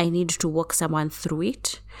I need to walk someone through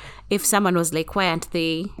it. If someone was like, why aren't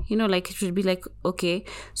they, like it would be like, okay,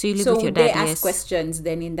 so you live So with your would they dad, ask yes. questions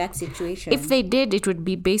then in that situation? If they did, it would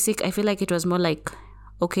be basic. I feel like it was more like,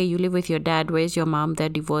 okay, you live with your dad, where's your mom? They're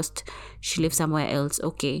divorced, she lives somewhere else,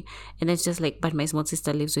 okay. And it's just like, but my small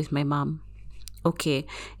sister lives with my mom, okay.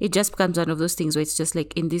 It just becomes one of those things where it's just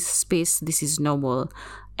like, in this space, this is normal.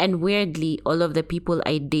 And weirdly, all of the people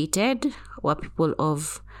I dated were people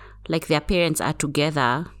of, like, their parents are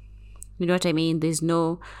together. You know what I mean? There's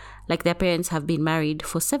no, like, their parents have been married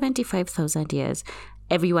for 75,000 years.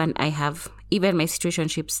 Everyone I have, even my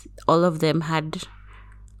situationships, all of them had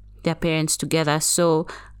their parents together. So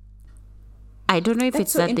I don't know if That's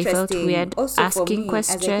it's so that they felt interesting. weird Also for asking me,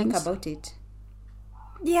 questions. as I think about it.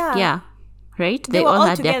 Yeah. Yeah, right? They They were all all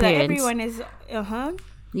had together. their parents. Everyone is.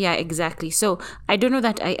 Yeah, exactly. So I don't know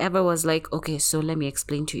that I ever was like, okay, so let me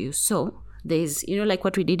explain to you. So there's, like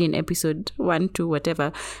what we did in episode 1, 2,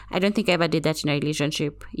 whatever. I don't think I ever did that in a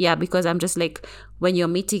relationship. Yeah, because I'm just like, when you're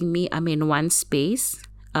meeting me, I'm in one space.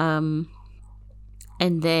 And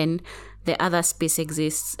then the other space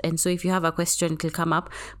exists. And so if you have a question, it'll come up.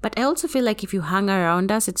 But I also feel like if you hang around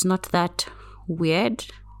us, it's not that weird.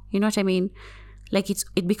 You know what I mean? Like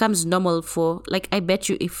it becomes normal for, like, I bet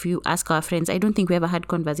you if you ask our friends, I don't think we ever had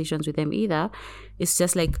conversations with them either. It's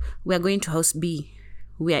just like, we're going to house B,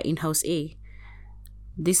 we are in house A,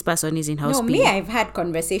 this person is in house No, B. me, I've had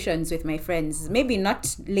conversations with my friends. Maybe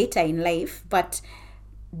not later in life, but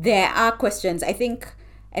there are questions, I think.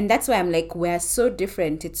 And that's why I'm like, we're so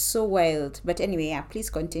different. It's so wild. But anyway, yeah, please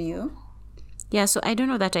continue. Yeah, so I don't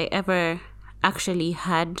know that I ever actually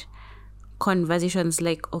had conversations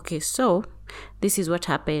like, okay, so this is what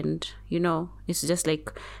happened. It's just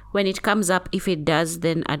like, when it comes up, if it does,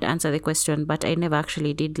 then I'd answer the question. But I never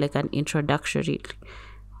actually did like an introductory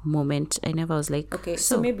moment. I never was like, Okay,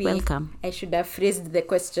 so maybe welcome. I should have phrased the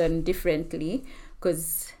question differently,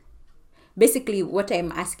 because basically what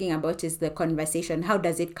I'm asking about is the conversation. How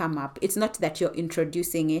does it come up? It's not that you're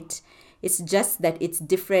introducing it. It's just that it's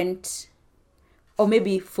different. Or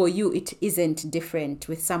maybe for you, it isn't different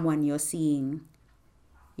with someone you're seeing,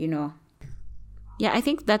 Yeah, I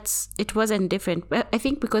think it wasn't different. But I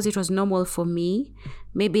think because it was normal for me,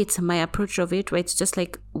 maybe it's my approach of it, where it's just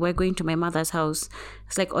like, we're going to my mother's house.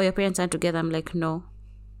 It's like, oh, your parents aren't together. I'm like, no.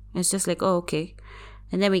 It's just like, oh, okay.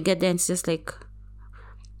 And then we get there and it's just like,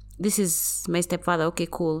 this is my stepfather. Okay,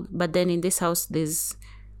 cool. But then in this house, there's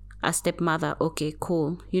a stepmother. Okay,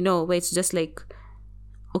 cool. Where it's just like,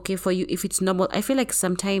 okay, for you, if it's normal. I feel like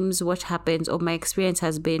sometimes what happens, or my experience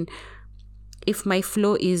has been, if my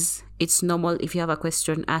flow is, it's normal, if you have a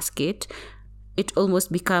question, ask it, it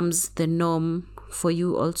almost becomes the norm for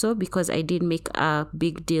you also, because I didn't make a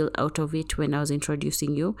big deal out of it when I was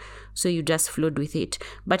introducing you. So you just flowed with it.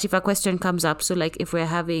 But if a question comes up, so like if we're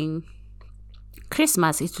having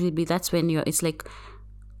Christmas, it will be, that's when it's like,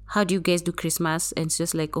 how do you guys do Christmas? And it's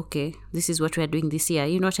just like, okay, this is what we're doing this year.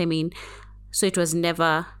 You know what I mean? So it's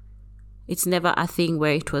never a thing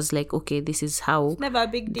where it was like, okay, this is how. It's never a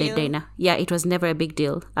big deal. Yeah, it was never a big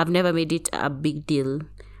deal. I've never made it a big deal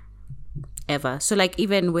ever. So like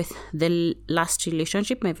even with the last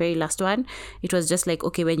relationship, my very last one, it was just like,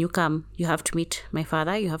 okay, when you come, you have to meet my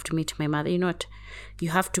father, you have to meet my mother. You know what? You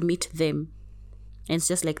have to meet them. And it's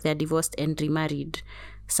just like they're divorced and remarried.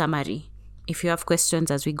 Summary. If you have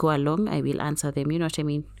questions as we go along, I will answer them. You know what I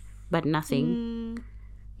mean? But nothing.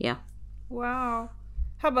 Yeah. Wow.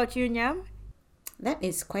 How about you, Nyam? That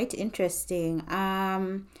is quite interesting.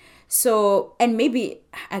 So, and maybe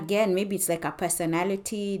it's like a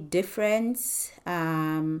personality difference,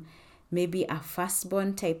 maybe a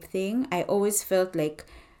firstborn type thing. I always felt like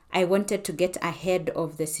I wanted to get ahead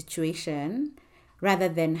of the situation rather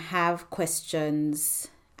than have questions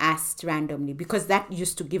asked randomly, because that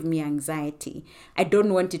used to give me anxiety. I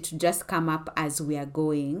don't want it to just come up as we are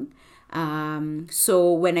going.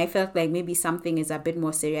 So when I felt like maybe something is a bit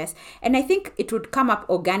more serious, and I think it would come up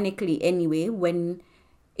organically anyway, when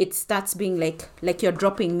it starts being like you're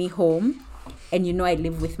dropping me home and I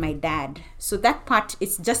live with my dad. So that part,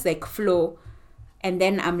 it's just like flow. And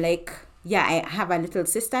then I'm like, yeah, I have a little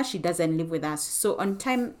sister. She doesn't live with us. So in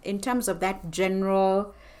terms of that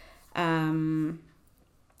general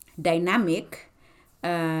dynamic,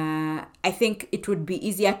 I think it would be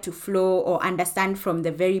easier to flow or understand from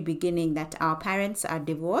the very beginning that our parents are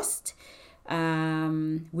divorced.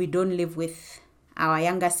 We don't live with our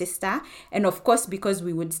younger sister. And of course, because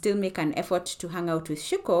we would still make an effort to hang out with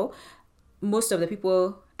Shiko, most of the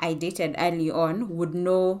people I dated early on would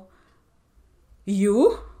know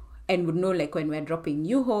you and would know like when we're dropping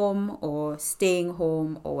you home or staying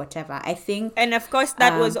home or whatever. I think. And of course,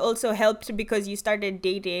 that was also helped because you started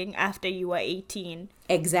dating after you were 18.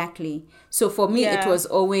 Exactly. So for me, it was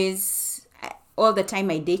always, all the time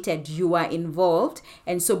I dated, you were involved.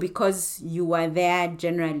 And so because you were there,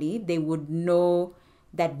 generally, they would know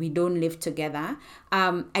that we don't live together.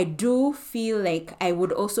 I do feel like I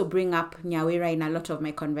would also bring up Nyawira in a lot of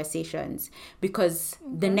my conversations, because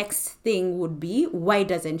the next thing would be, why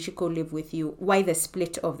doesn't Shiko live with you? Why the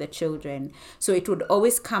split of the children? So it would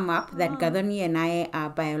always come up that Gathoni and I are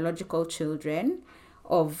biological children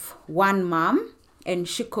of one mom, and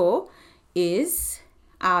Shiko is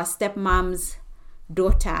our stepmom's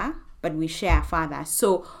daughter, but we share a father.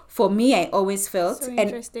 So for me, I always felt,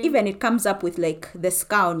 and even it comes up with like the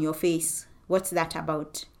scar on your face. What's that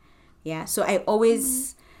about? Yeah. So I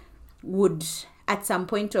always would, at some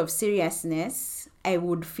point of seriousness, I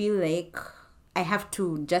would feel like I have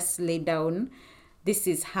to just lay down, this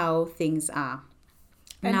is how things are.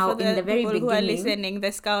 And now, for the in the very beginning, who are listening,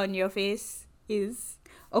 the scar on your face is...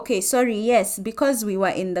 Okay, sorry, yes, because we were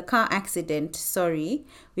in the car accident,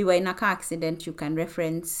 we were in a car accident, you can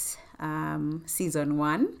reference season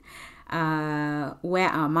 1, where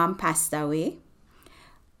our mom passed away.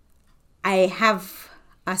 I have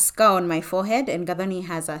a scar on my forehead, and Gathoni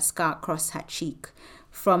has a scar across her cheek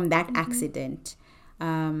from that accident.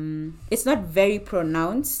 It's not very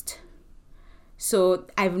pronounced. So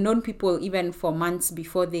I've known people even for months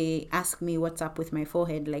before they ask me what's up with my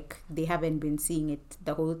forehead, like they haven't been seeing it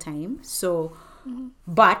the whole time. So,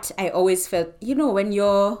 but I always felt, when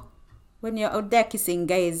you're out there kissing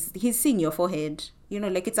guys, he's seeing your forehead.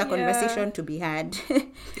 Like it's a conversation to be had.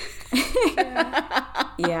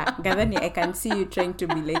 Yeah, Gathoni, I can see you trying to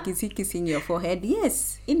be like, is he kissing your forehead?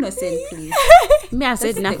 Yes, innocently. Me, I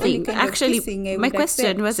said nothing. Actually, my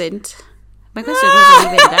question wasn't even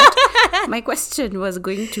that. My question was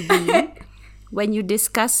going to be, when you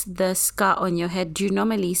discuss the scar on your head, do you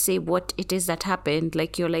normally say what it is that happened?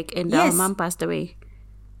 Like you're like, and our mom passed away.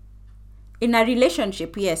 In a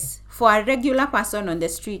relationship, yes. For a regular person on the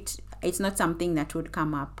street, it's not something that would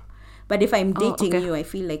come up. But if I'm dating you, I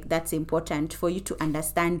feel like that's important for you to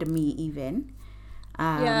understand me even.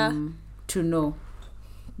 To know.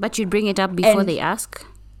 But you'd bring it up before And- they ask?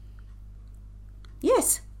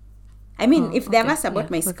 Yes. I mean, if they Okay, ask about yeah,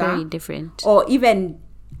 my we're scar, very different. or even,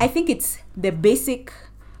 I think it's the basic,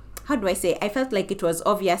 how do I say? I felt like it was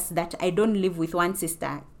obvious that I don't live with one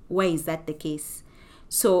sister. Why is that the case?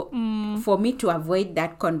 So for me to avoid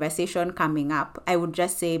that conversation coming up, I would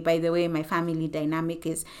just say, by the way, my family dynamic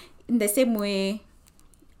is in the same way.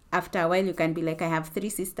 After a while, you can be like, I have 3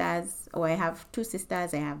 sisters, or I have 2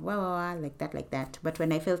 sisters, I have like that. But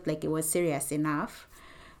when I felt like it was serious enough,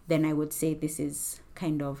 then I would say this is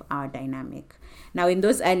kind of our dynamic. Now, in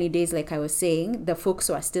those early days, like I was saying, the folks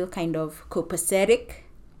were still kind of copacetic.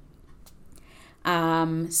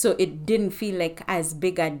 So it didn't feel like as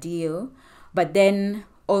big a deal. But then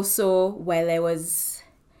also, while I was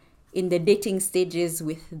in the dating stages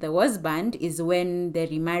with the husband, is when the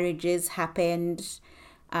remarriages happened.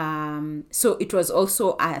 So it was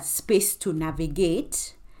also a space to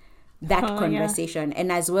navigate that conversation.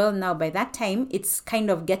 And as well, now by that time, it's kind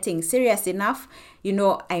of getting serious enough. You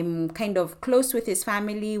know, I'm kind of close with his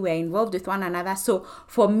family. We're involved with one another. So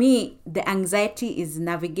for me, the anxiety is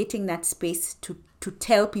navigating that space to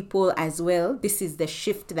tell people as well, this is the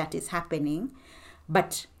shift that is happening.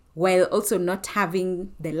 But while also not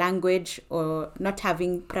having the language or not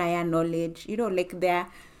having prior knowledge, you know, like there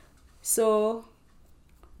are so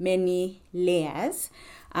many layers.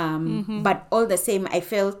 But all the same, I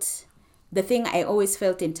felt the thing I always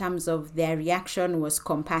felt in terms of their reaction was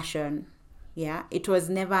compassion. Yeah, it was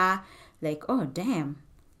never like, oh, damn,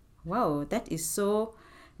 wow, that is so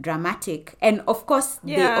dramatic. And of course,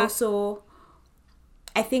 they also,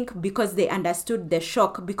 I think because they understood the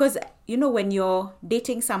shock, because, you know, when you're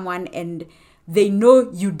dating someone and they know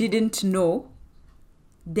you didn't know,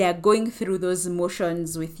 they're going through those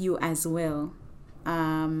emotions with you as well.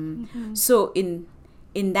 So in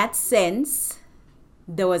that sense,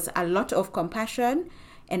 there was a lot of compassion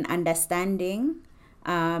and understanding.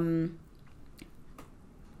 So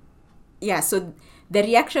the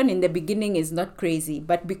reaction in the beginning is not crazy,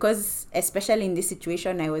 but because, especially in this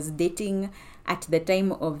situation, I was dating at the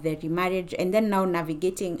time of the remarriage and then now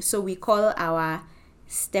navigating. So we call our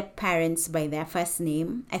step parents by their first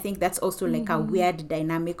name. I think that's also like a weird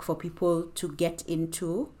dynamic for people to get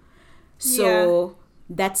into. So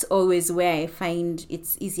that's always where I find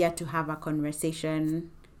it's easier to have a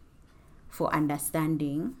conversation for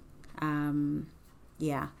understanding. Anyway,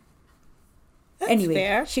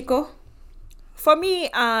 fair. Shiko? For me,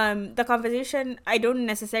 the conversation, I don't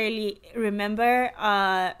necessarily remember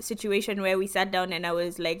a situation where we sat down and I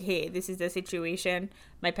was like, hey, this is the situation.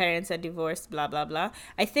 My parents are divorced, blah, blah, blah.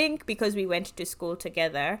 I think because we went to school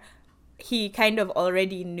together, he kind of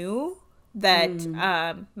already knew that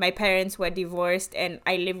my parents were divorced and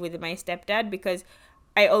I live with my stepdad, because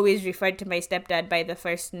I always referred to my stepdad by the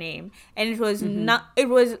first name. And it was it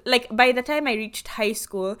was like, by the time I reached high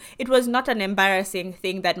school, it was not an embarrassing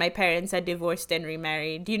thing that my parents are divorced and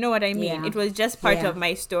remarried. Do you know what I mean? Yeah. It was just part of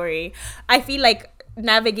my story. I feel like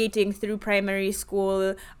navigating through primary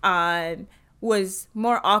school was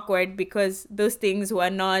more awkward because those things were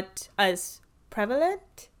not as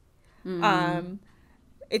prevalent.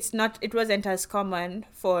 It wasn't as common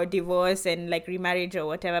for divorce and like remarriage or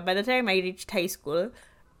whatever. By the time I reached high school,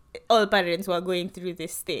 all parents were going through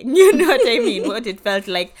this thing. You know what I mean? What it felt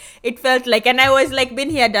like. It felt like, and I was like, been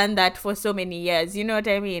here, done that for so many years. You know what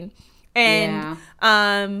I mean? And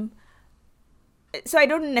so I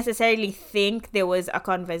don't necessarily think there was a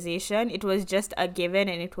conversation. It was just a given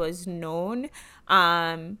and it was known.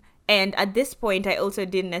 And at this point, I also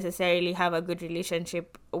didn't necessarily have a good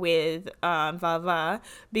relationship with Vava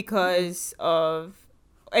because of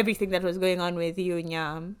everything that was going on with you,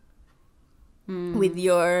 Nyam, with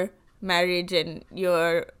your marriage and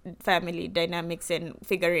your family dynamics and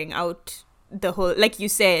figuring out the whole, like you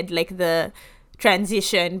said, like the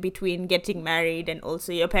transition between getting married and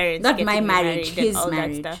also your parents Not getting my marriage, married and his all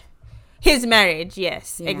marriage. that stuff. His marriage,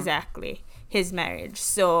 yes, Yeah. exactly. His marriage.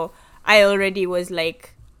 So I already was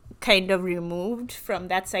like kind of removed from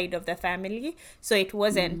that side of the family. So it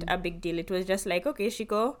wasn't a big deal. It was just like, okay,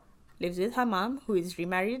 Shiko lives with her mom, who is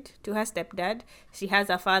remarried to her stepdad. She has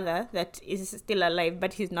a father that is still alive,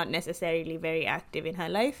 but he's not necessarily very active in her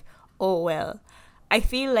life. Oh, well. I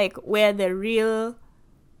feel like where the real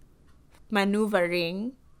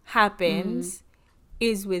maneuvering happens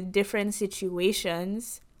is with different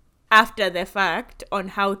situations after the fact on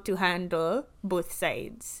how to handle both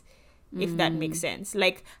sides, if that makes sense.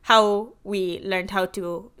 Like how we learned how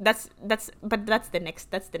to, that's the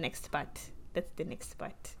next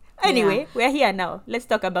part. Anyway, we're here now. Let's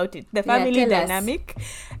talk about it. The family tell us. dynamic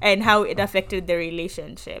and how it affected the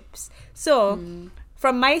relationships. So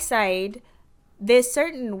from my side, there's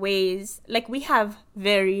certain ways, like we have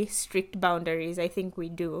very strict boundaries, I think we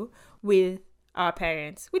do, with our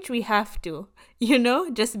parents, which we have to,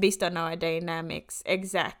 just based on our dynamics.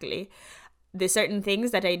 Exactly. There's certain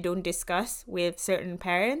things that I don't discuss with certain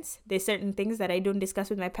parents. There's certain things that I don't discuss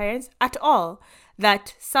with my parents at all.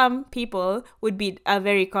 That some people would be a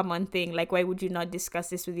very common thing. Like, why would you not discuss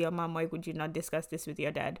this with your mom? Why would you not discuss this with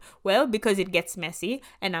your dad? Well, because it gets messy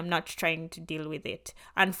and I'm not trying to deal with it.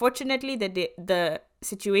 Unfortunately, the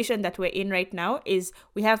situation that we're in right now is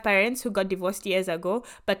we have parents who got divorced years ago,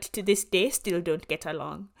 but to this day still don't get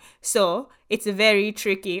along. So it's very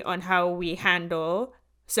tricky on how we handle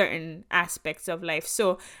certain aspects of life.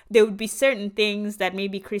 So there would be certain things that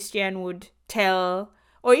maybe Christian would tell,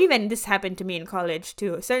 or even this happened to me in college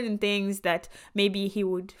too, certain things that maybe he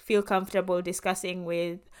would feel comfortable discussing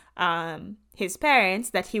with his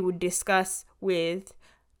parents that he would discuss with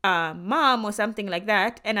mom or something like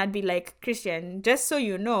that. And I'd be like, Christian, just so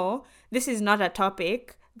you know, this is not a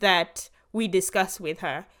topic that we discuss with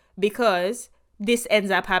her, because this ends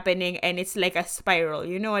up happening and it's like a spiral.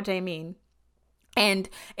 You know what I mean? And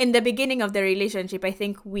in the beginning of the relationship, I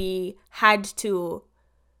think we had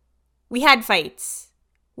fights.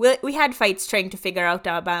 We had fights trying to figure out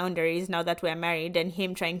our boundaries now that we're married, and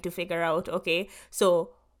him trying to figure out, okay,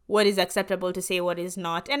 so what is acceptable to say, what is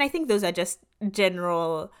not. And I think those are just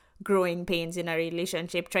general growing pains in a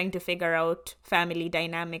relationship, trying to figure out family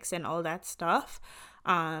dynamics and all that stuff.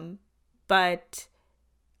 But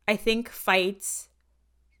I think fights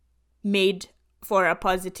made for a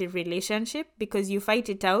positive relationship, because you fight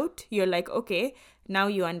it out. You're like, okay, now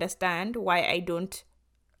you understand why I don't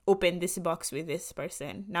open this box with this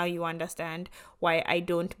person. Now you understand why I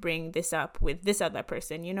don't bring this up with this other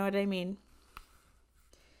person. You know what I mean?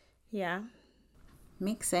 Yeah.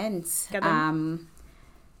 Makes sense. Gadani,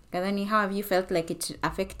 how have you felt like it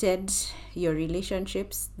affected your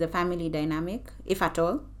relationships, the family dynamic, if at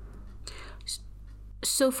all?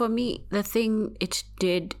 So for me, the thing it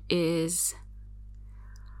did is,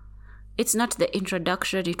 it's not the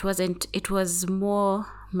introduction, it was more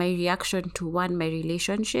my reaction to my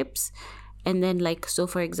relationships. And then, like, so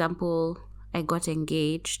for example, I got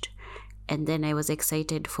engaged and then I was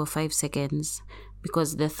excited for 5 seconds,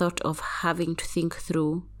 because the thought of having to think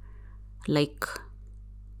through, like,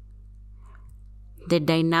 the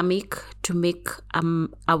dynamic to make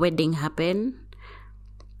a wedding happen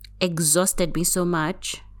exhausted me so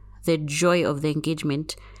much. The joy of the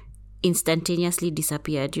engagement instantaneously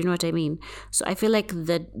disappeared. You know what I mean? So I feel like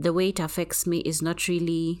the way it affects me is not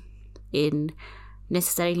really in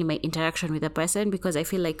necessarily my interaction with a person, because I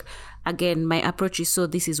feel like, again, my approach is, so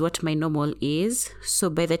this is what my normal is. So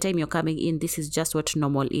by the time you're coming in, this is just what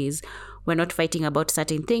normal is. We're not fighting about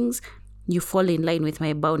certain things. You fall in line with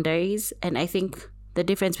my boundaries. And I think the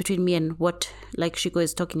difference between me and what, like, Shiko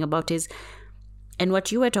is talking about is, and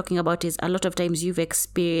what you were talking about is, a lot of times you've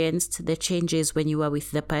experienced the changes when you are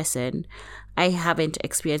with the person. I haven't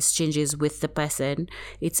experienced changes with the person.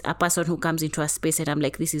 It's a person who comes into a space and I'm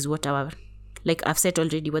like, this is what I've said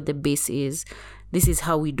already what the base is. This is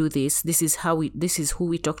how we do this. This is who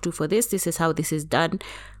we talk to for this. This is how this is done.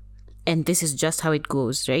 And this is just how it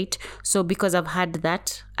goes, right? So because I've had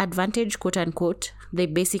that advantage, quote unquote, they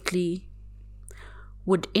basically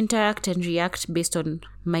would interact and react based on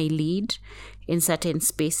my lead in certain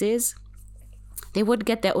spaces. They would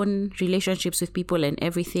get their own relationships with people and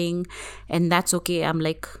everything, and that's okay. I'm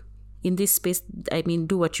like, in this space, I mean,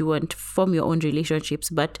 do what you want, form your own relationships,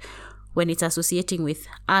 but when it's associating with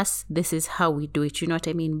us, this is how we do it, you know what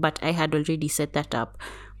I mean? But I had already set that up.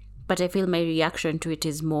 But I feel my reaction to it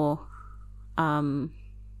is more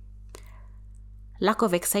lack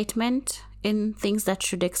of excitement in things that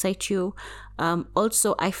should excite you.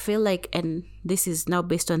 Also, I feel like, and this is now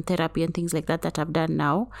based on therapy and things like that I've done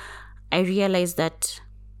now, I realized that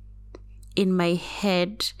in my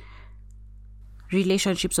head,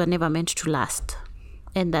 relationships were never meant to last.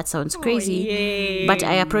 And that sounds crazy, but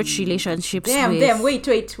I approach relationships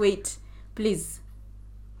wait, please.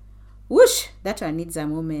 Whoosh, that one needs a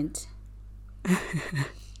moment.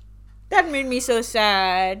 That made me so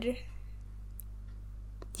sad.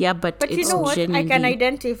 Yeah, but But it's you know what? I genuinely, can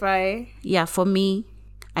identify. yeah, for me,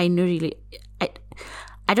 I know really,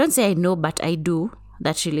 I don't say I know, but I do,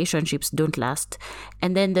 that relationships don't last.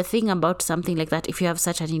 And then the thing about something like that, if you have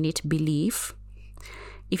such an innate belief,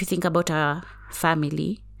 if you think about a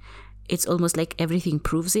family, it's almost like everything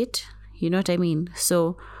proves it. You know what I mean?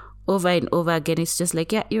 So over and over again, it's just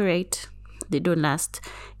like, yeah, you're right. They don't last.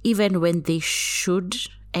 Even when they should.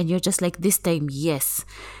 And you're just like, this time, yes.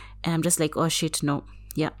 And I'm just like, oh shit, no.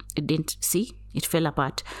 Yeah, it didn't. See? It fell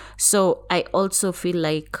apart. So I also feel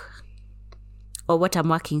like or what I'm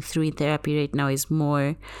working through in therapy right now is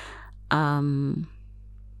more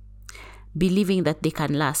believing that they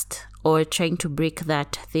can last, or trying to break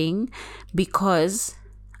that thing, because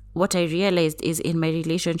what I realized is in my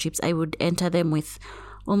relationships, I would enter them with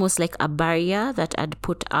almost like a barrier that I'd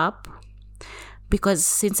put up, because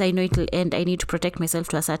since I know it'll end, I need to protect myself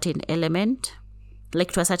to a certain element,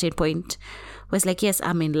 like to a certain point, where it's like, yes,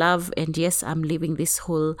 I'm in love, and yes, I'm living this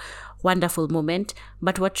whole wonderful moment.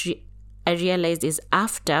 But what I realized is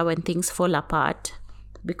after, when things fall apart,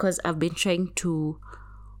 because I've been trying to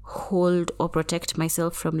hold or protect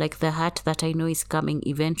myself from like the hurt that I know is coming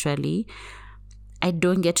eventually, I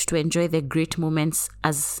don't get to enjoy the great moments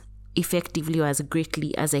as effectively or as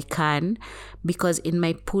greatly as I can, because in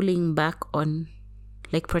my pulling back on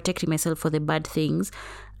like protecting myself for the bad things,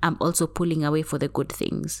 I'm also pulling away for the good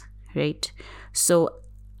things, right? So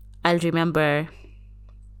I'll remember,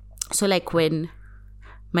 so like when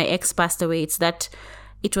my ex passed away, it's that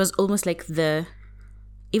it was almost like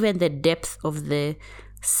even the depth of the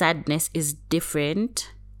sadness is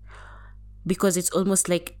different, because it's almost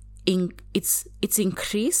like it's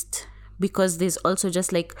increased, because there's also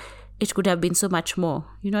just like, it could have been so much more,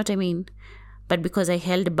 you know what I mean? But because I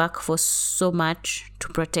held back for so much to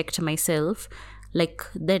protect myself, like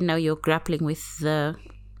then now you're grappling with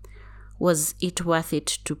was it worth it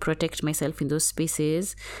to protect myself in those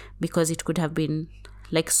spaces, because it could have been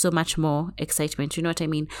like so much more excitement, you know what I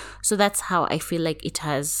mean? So that's how I feel like it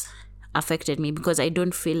has affected me, because I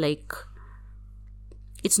don't feel like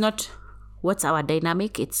it's not what's our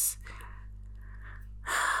dynamic, it's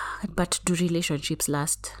but do relationships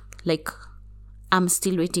last? Like, I'm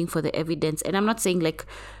still waiting for the evidence, and I'm not saying like,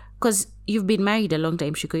 because you've been married a long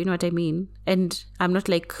time, Shiko, you know what I mean? And I'm not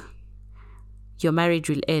like your marriage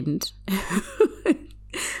will end.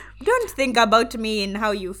 Don't think about me and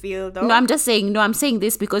how you feel, though. I'm saying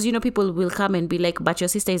this because, you know, people will come and be like, but your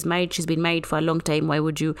sister is married, she's been married for a long time, why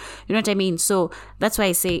would you know what I mean? So that's why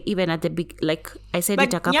I say, even at the big, like I said but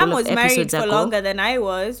it a couple Nyam of was episodes married for ago. longer than I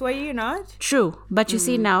was. Were you not? True, but you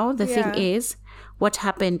see now the thing Yeah. is, what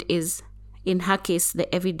happened is, in her case,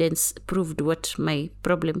 the evidence proved what my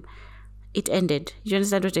problem, it ended. You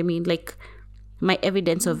understand what I mean? Like, my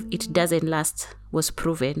evidence of it doesn't last was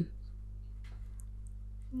proven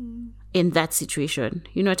in that situation.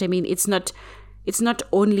 You know what I mean? It's not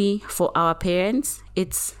only for our parents,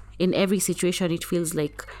 it's in every situation. It feels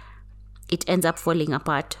like it ends up falling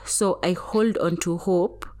apart. So I hold on to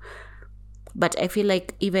hope, but I feel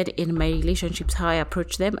like even in my relationships, how I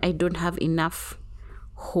approach them, I don't have enough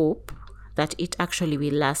hope that it actually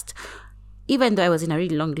will last. Even though I was in a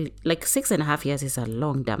really long, like 6.5 years is a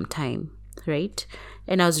long damn time, right?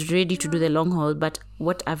 And I was ready to do the long haul, but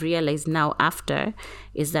what I've realized now after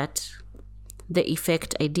is that the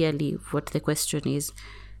effect, ideally, what the question is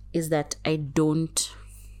that I don't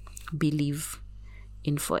believe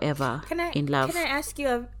in forever in love. Can I ask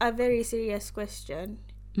you a very serious question?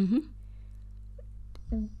 Mm-hmm.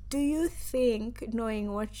 Do you think,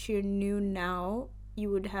 knowing what you knew now, you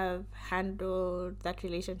would have handled that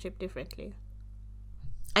relationship differently?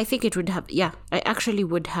 I think it would have, yeah. I actually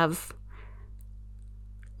would have.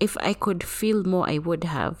 If I could feel more, I would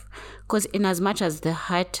have. Because in as much as the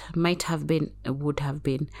hurt would have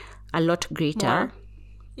been a lot greater. More?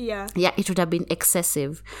 Yeah. Yeah, it would have been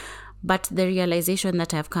excessive. But the realization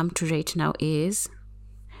that I've come to right now is,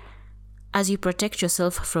 as you protect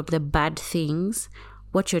yourself from the bad things,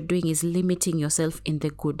 what you're doing is limiting yourself in the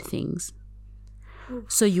good things.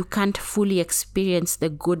 So you can't fully experience the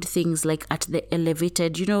good things like at the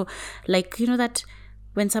elevated, that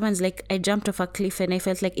when someone's like, I jumped off a cliff and I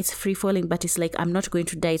felt like it's free falling, but it's like, I'm not going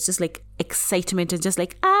to die. It's just like excitement and just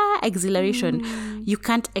like, exhilaration. You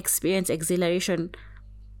can't experience exhilaration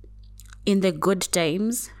in the good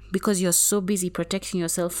times because you're so busy protecting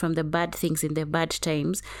yourself from the bad things in the bad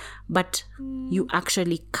times, but you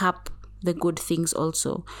actually cap the good things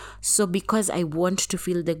also. So because I want to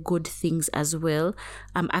feel the good things as well,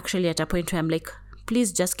 I'm actually at a point where I'm like,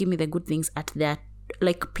 please just give me the good things at their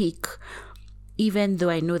like peak, even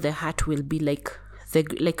though I know the heart will be like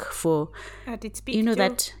At its peak,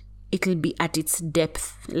 that it'll be at its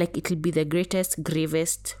depth, like it'll be the greatest,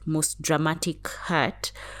 gravest, most dramatic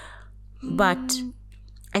hurt. But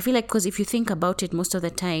I feel like, because if you think about it, most of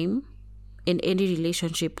the time in any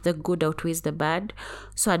relationship, the good outweighs the bad.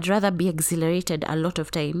 So I'd rather be exhilarated a lot of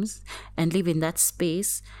times and live in that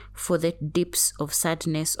space for the dips of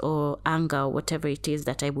sadness or anger or whatever it is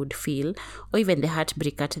that I would feel, or even the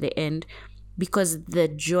heartbreak at the end, because the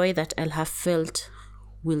joy that I'll have felt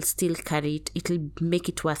will still carry it. It'll make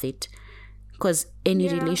it worth it. Because any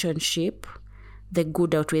relationship, the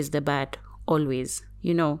good outweighs the bad, always,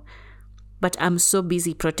 but I'm so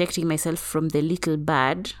busy protecting myself from the little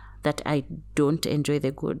bad that I don't enjoy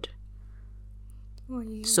the good.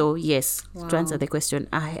 So yes, to answer the question,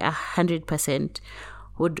 I 100%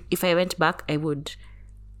 would, if I went back, I would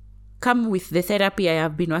come with the therapy I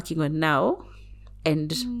have been working on now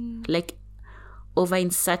and like over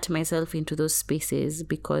insert myself into those spaces,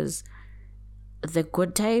 because the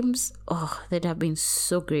good times, they'd have been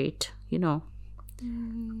so great, Yeah.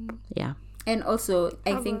 And also,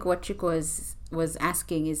 I think what Chico was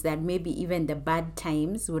asking is that maybe even the bad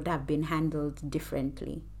times would have been handled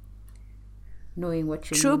differently, knowing what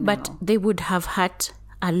you True, know but now. they would have hurt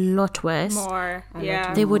a lot worse. More.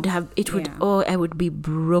 Yeah. They would have, it would, Yeah. I would be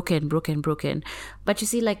broken. But you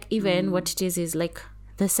see, like, even what it is like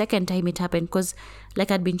the second time it happened, because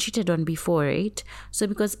like I'd been cheated on before, right? So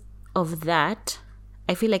because of that,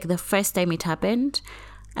 I feel like the first time it happened,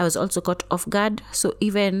 I was also caught off guard. So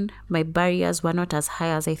even my barriers were not as high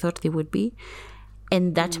as I thought they would be.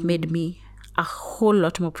 And that made me a whole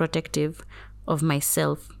lot more protective of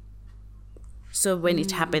myself. So when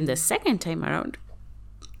it happened the second time around,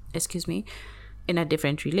 in a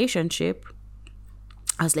different relationship,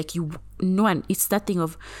 I was like, it's that thing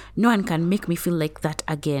of no one can make me feel like that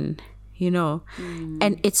again,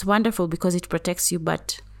 And it's wonderful because it protects you,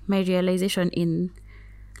 but my realization in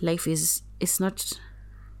life is not,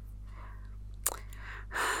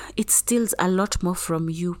 it steals a lot more from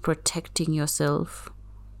you protecting yourself,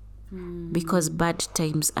 because bad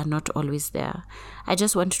times are not always there. I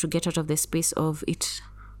just want to get out of the space of it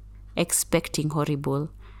expecting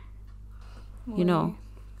horrible.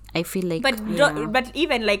 I feel like, But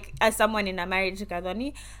even like as someone in a marriage,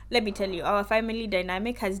 Kadhani, let me tell you, our family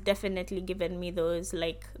dynamic has definitely given me those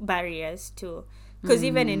like barriers too. Because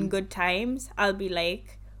even in good times, I'll be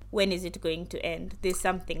like, when is it going to end? There's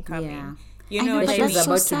something coming. Yeah. You I know know, what but I she's mean? that's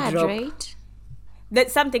so about to sad, drop. right? That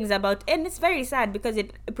something's about, and it's very sad because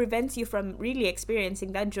it prevents you from really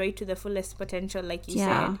experiencing that joy to the fullest potential, like you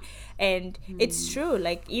Yeah. said. And it's true,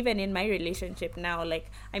 like even in my relationship now, like,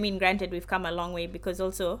 I mean, granted, we've come a long way because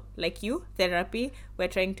also, like you, therapy, we're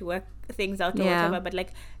trying to work things out or Yeah. whatever, but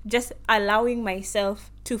like just allowing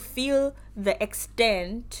myself to feel the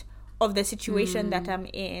extent of the situation that I'm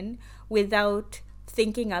in without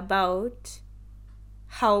thinking about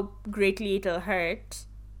how greatly it'll hurt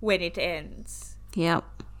when it ends. Yeah.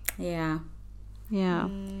 Yeah. Yeah.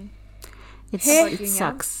 It Nyam?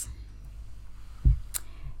 sucks.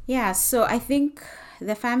 Yeah, so I think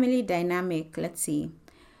the family dynamic, let's see.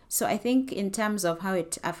 So I think in terms of how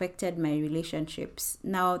it affected my relationships,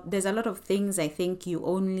 now there's a lot of things I think you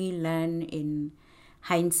only learn in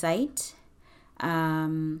hindsight.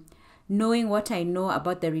 Knowing what I know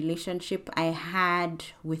about the relationship I had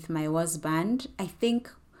with my husband, I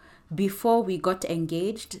think before we got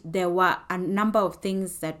engaged, there were a number of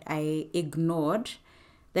things that I ignored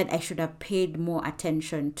that I should have paid more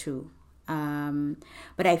attention to.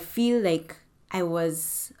 But I feel like I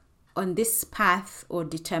was on this path or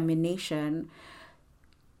determination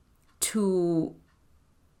to,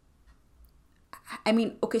 I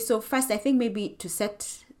mean, okay, so first I think maybe to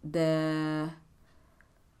set the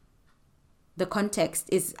context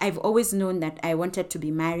is I've always known that I wanted to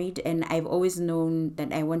be married, and I've always known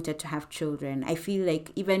that I wanted to have children. I feel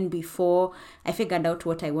like even before I figured out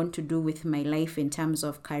what I want to do with my life in terms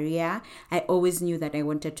of career, I always knew that I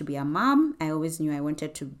wanted to be a mom. I always knew I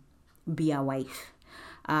wanted to be a wife.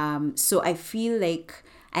 So I feel like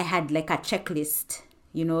I had like a checklist,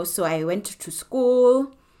 so I went to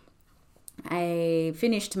school, I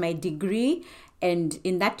finished my degree, and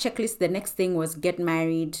in that checklist, the next thing was get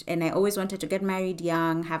married. And I always wanted to get married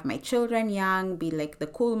young, have my children young, be like the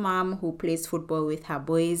cool mom who plays football with her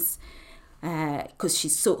boys, because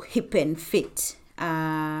she's so hip and fit.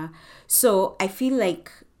 So I feel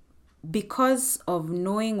like because of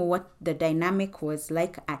knowing what the dynamic was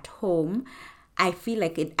like at home, I feel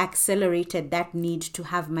like it accelerated that need to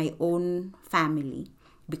have my own family,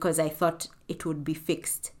 because I thought it would be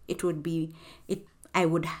fixed. I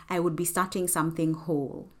would be starting something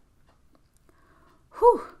whole.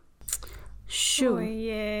 Whew. Sure. Oh,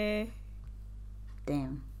 yeah.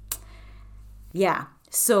 Damn. Yeah.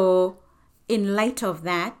 So in light of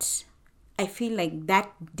that, I feel like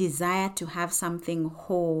that desire to have something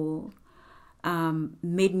whole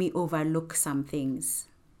made me overlook some things.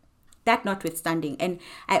 That notwithstanding, and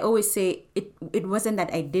I always say it wasn't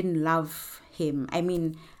that I didn't love him. I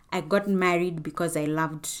mean, I got married because I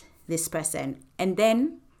loved this person. And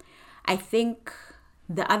then I think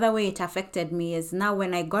the other way it affected me is now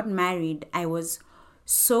when I got married, I was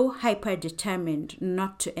so hyper determined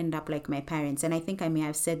not to end up like my parents. And I think I may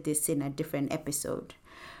have said this in a different episode.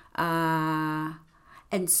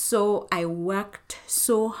 And so I worked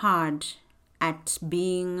so hard at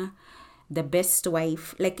being the best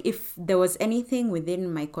wife. Like, if there was anything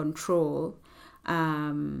within my control,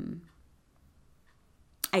 I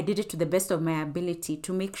did it to the best of my ability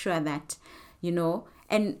to make sure that,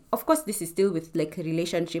 and of course, this is still with like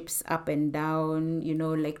relationships up and down,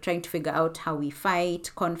 like trying to figure out how we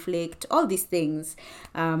fight, conflict, all these things.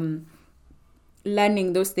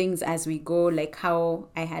 Learning those things as we go, like how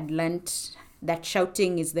I had learnt that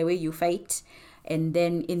shouting is the way you fight. And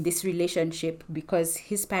then in this relationship, because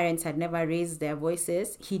his parents had never raised their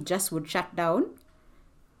voices, he just would shut down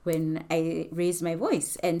when I raised my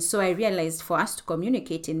voice. And so I realized for us to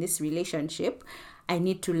communicate in this relationship, I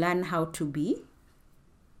need to learn how to be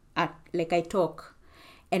like I talk.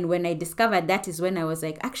 And when I discovered that is when I was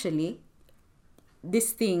like, actually,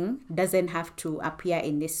 this thing doesn't have to appear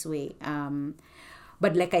in this way.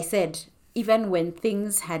 But like I said, even when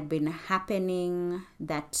things had been happening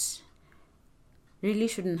that really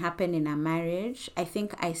shouldn't happen in a marriage, I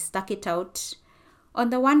think I stuck it out. On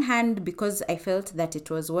the one hand, because I felt that it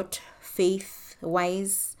was what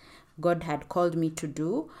faith-wise God had called me to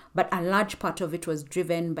do, but a large part of it was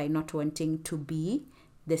driven by not wanting to be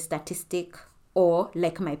the statistic or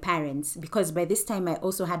like my parents, because by this time I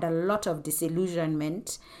also had a lot of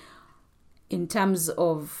disillusionment in terms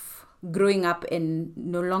of growing up and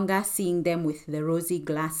no longer seeing them with the rosy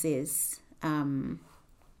glasses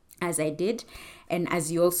as I did. And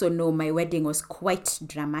as you also know, my wedding was quite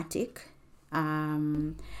dramatic.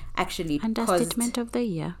 Actually, Understatement of the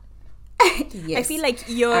year. yes.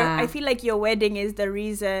 I feel like your wedding is the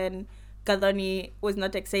reason Kadhani was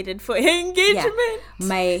not excited for her engagement. Yeah.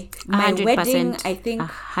 My 100%, wedding, I think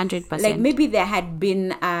 100%. like maybe there had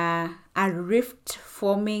been a rift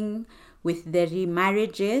forming with the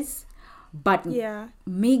remarriages, but Yeah.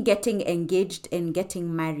 me getting engaged and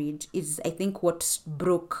getting married is, I think, what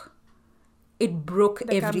broke The camel's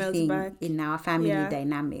everything back. in our family Yeah.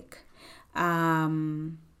 dynamic.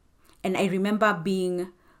 And I remember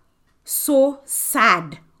being so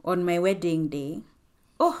sad on my wedding day.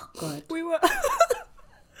 Oh God. We were.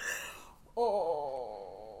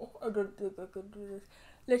 Oh, I don't think I could do this.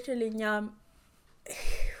 Literally, Nyam.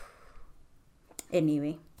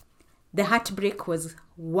 Anyway, the heartbreak was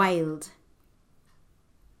wild.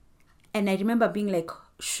 And I remember being like,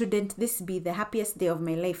 shouldn't this be the happiest day of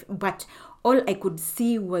my life? But all I could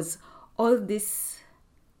see was all this,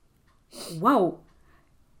 wow,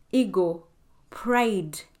 ego,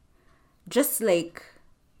 pride, just like,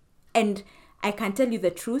 and I can tell you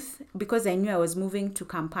the truth, because I knew I was moving to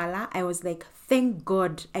Kampala, I was like, thank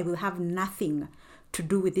God I will have nothing to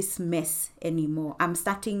do with this mess anymore. I'm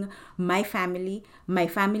starting my family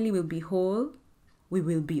will be whole, we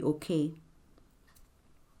will be okay.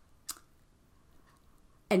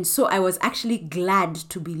 And so I was actually glad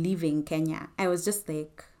to be leaving Kenya. I was just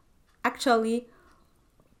like, actually,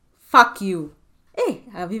 fuck you. Hey,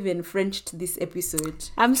 I've even Frenched this episode.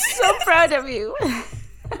 I'm so proud of you.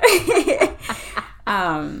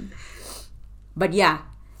 But yeah,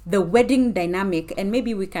 the wedding dynamic, and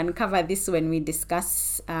maybe we can cover this when we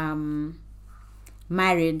discuss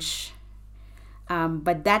marriage.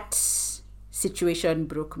 But that situation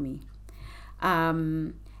broke me.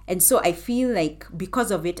 And so I feel like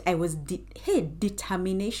because of it, I was,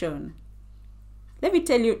 determination. Let me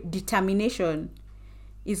tell you, determination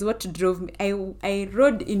is what drove me. I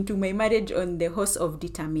rode into my marriage on the horse of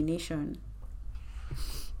determination.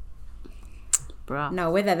 Bruh.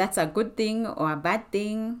 Now, whether that's a good thing or a bad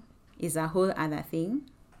thing is a whole other thing.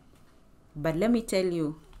 But let me tell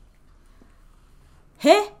you,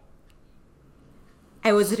 I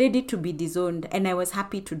was ready to be disowned, and I was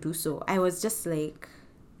happy to do so. I was just like,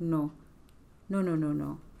 no.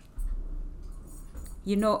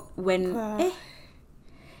 You know, when...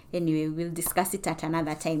 Anyway, we'll discuss it at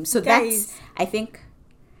another time. So Guys. I think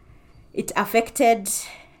it affected...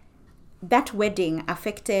 That wedding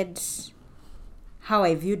affected how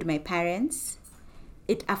I viewed my parents.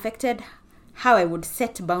 It affected how I would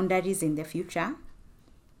set boundaries in the future.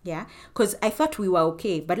 Yeah, because I thought we were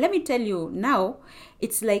okay. But let me tell you, now,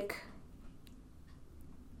 it's like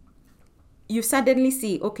you suddenly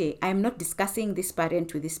see, okay, I'm not discussing this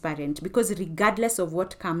parent with this parent, because regardless of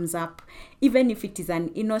what comes up, even if it is an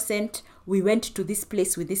innocent, we went to this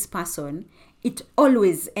place with this person, it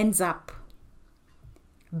always ends up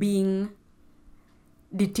being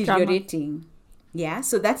deteriorating. Yeah,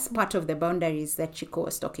 so that's part of the boundaries that Chico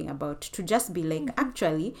was talking about, to just be like,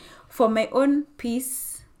 actually, for my own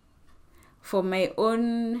peace, for my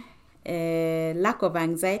own lack of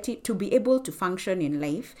anxiety, to be able to function in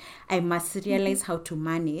life, I must realize how to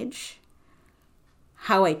manage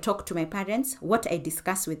how I talk to my parents, what I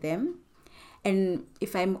discuss with them. And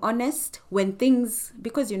if I'm honest, when things,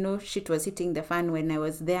 because shit was hitting the fan when I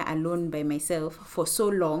was there alone by myself for so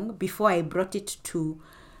long before I brought it to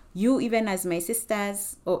you, even as my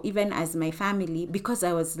sisters or even as my family, because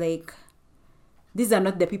I was like, these are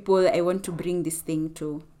not the people I want to bring this thing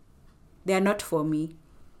to. They are not for me.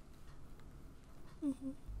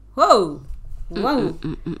 Whoa! Wow!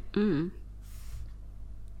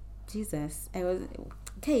 Jesus, I was...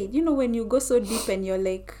 Okay, when you go so deep and you're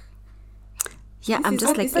like... Yeah, This I'm is just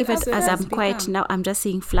what like, this even episode as has I'm quiet become. now, I'm just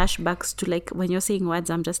seeing flashbacks to like, when you're saying words,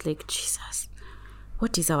 I'm just like, Jesus,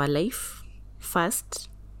 what is our life first?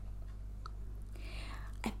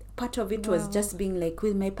 Part of it was just being like,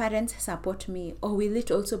 will my parents support me? Or will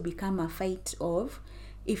it also become a fight of,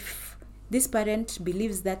 if this parent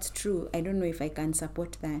believes that's true, I don't know if I can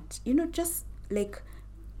support that. Just like,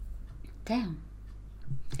 damn.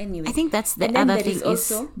 Anyway. I think that's the And then other there thing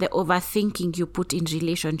is is the overthinking you put in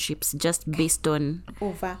relationships just based on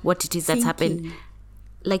what it is that's happened. Overthinking.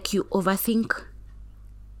 Like you overthink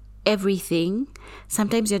everything.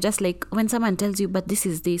 Sometimes you're just like, when someone tells you, but this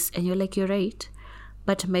is this, and you're like, you're right.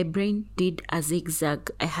 But my brain did a zigzag.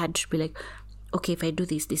 I had to be like, okay, if I do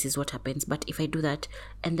this, this is what happens. But if I do that,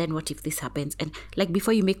 and then what if this happens? And like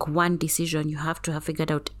before you make one decision, you have to have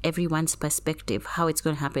figured out everyone's perspective, how it's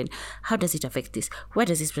going to happen. How does it affect this? Where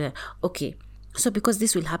does this... Okay, so because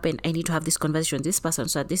this will happen, I need to have this conversation with this person.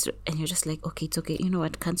 So this... And you're just like, okay, it's okay. You know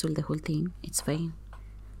what? Cancel the whole thing. It's fine.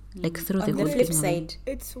 Like throw the On whole the thing flip away. side...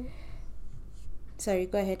 It's Sorry,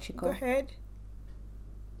 go ahead, Chico. go ahead.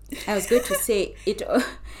 I was going to say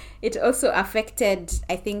it also affected,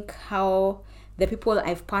 I think, how the people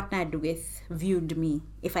I've partnered with viewed me,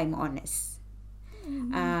 if I'm honest.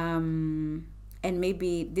 And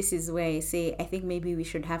maybe this is where I say, I think maybe we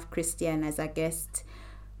should have Christian as a guest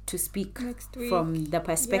to speak Next week. from the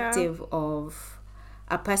perspective of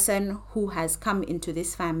a person who has come into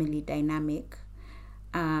this family dynamic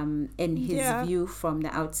and his view from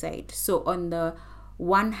the outside. So on the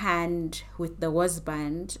one hand, with the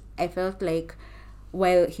husband, I felt like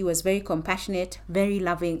while he was very compassionate, very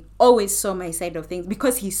loving, always saw my side of things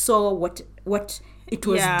because he saw what it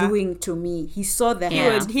was doing to me. He saw the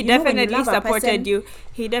hurt. He You know, when you definitely love a supported person, you.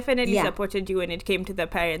 He definitely Yeah. supported you when it came to the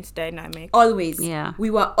parents dynamic. Always. Yeah. We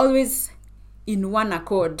were always in one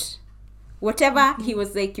accord. Whatever he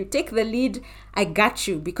was like, you take the lead, I got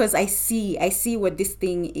you because I see what this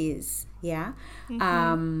thing is. Yeah.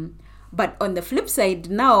 But on the flip side,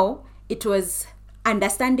 now it was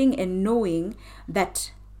understanding and knowing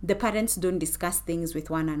that the parents don't discuss things with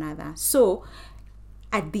one another. So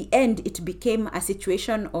at the end, it became a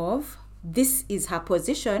situation of this is her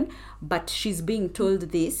position, but she's being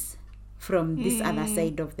told this from this other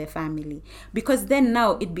side of the family. Because then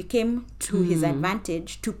now it became to his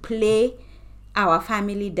advantage to play our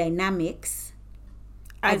family dynamics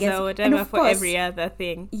As against- a and whatever of for course- every other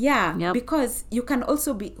thing. Yeah, Yep. because you can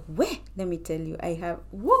also be let me tell you, I have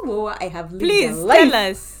lived Please a life. tell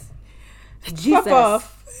us. Jesus. Pop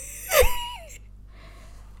off.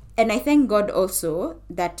 And I thank God also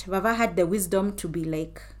that Vava had the wisdom to be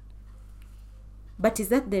like, but is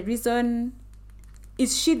that the reason?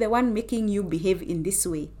 Is she the one making you behave in this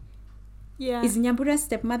way? Yeah. Is Nyambura's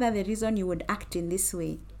stepmother the reason you would act in this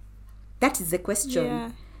way? That is the question.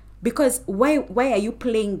 Yeah. Because why are you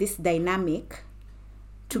playing this dynamic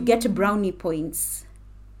to get brownie points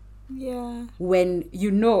Yeah. when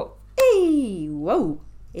you know, hey, whoa.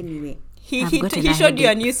 Anyway, He I've gotten he a showed you a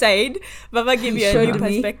headache. new side. Baba gave you a new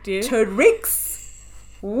perspective. tricks.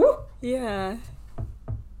 Woo. Yeah. You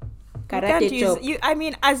Karate can't use chop. you. I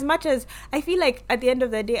mean, as much as I feel like at the end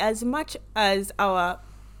of the day, as much as our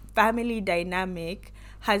family dynamic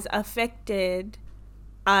has affected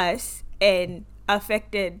us and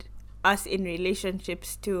affected us in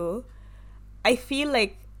relationships too, I feel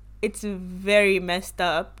like it's very messed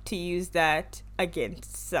up to use that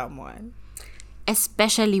against someone.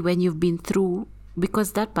 Especially when you've been through,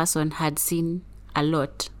 because that person had seen a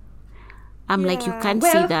lot. I'm like, you Yeah. can't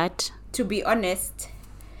Well, see that. To be honest,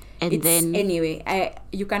 And it's then anyway,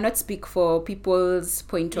 you cannot speak for people's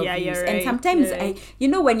point of Yeah, views. you're And right, sometimes you're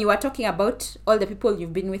right. when you are talking about all the people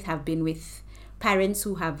you've been with have been with parents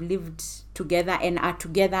who have lived together and are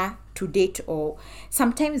together to date, or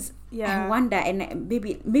sometimes Yeah. I wonder, and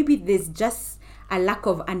maybe there's just a lack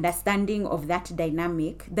of understanding of that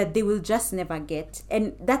dynamic that they will just never get,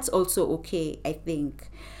 and that's also okay, I think,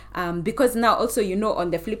 because now also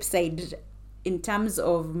on the flip side, in terms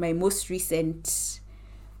of my most recent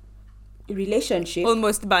relationship,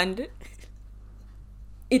 Almost banned.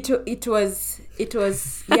 it was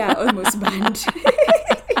almost banned.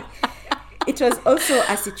 it was also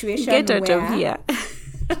a situation Get out where of here.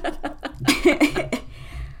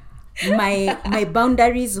 my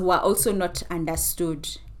boundaries were also not understood.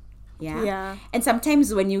 Yeah. And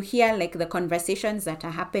sometimes when you hear like the conversations that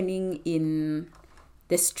are happening in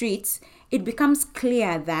the streets, it becomes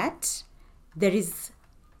clear that there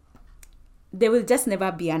will just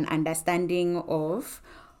never be an understanding of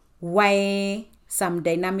why some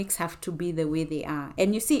dynamics have to be the way they are.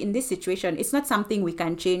 And you see, in this situation, it's not something we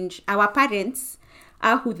can change. Our parents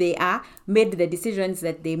are who they are, made the decisions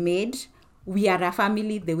that they made. We are a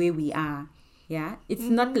family the way we are. Yeah. It's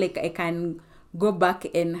not like I can go back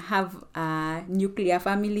and have a nuclear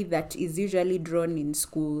family that is usually drawn in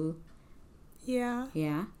school. Yeah.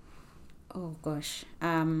 Yeah. Oh gosh.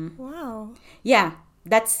 Wow. Yeah,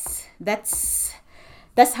 that's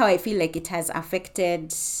how I feel like it has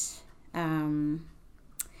affected my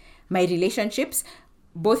relationships,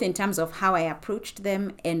 both in terms of how I approached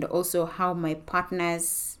them and also how my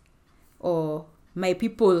partners or my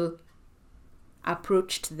people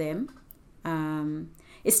approached them.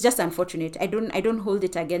 It's just unfortunate. I don't hold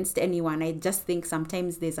it against anyone. I just think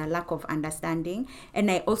sometimes there's a lack of understanding,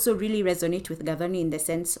 and I also really resonate with Gathoni in the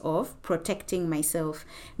sense of protecting myself.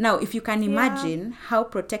 Now, if you can imagine how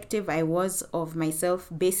protective I was of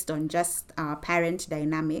myself based on just our parent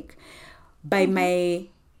dynamic, by my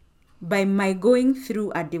going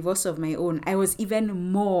through a divorce of my own, I was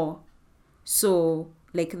even more so.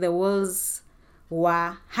 Like the walls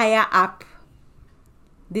were higher up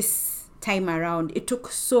this time around. It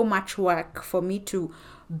took so much work for me to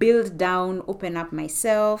build down, open up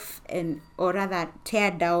myself, or rather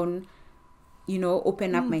tear down,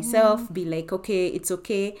 open up myself, be like, okay, it's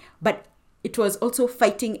okay. But it was also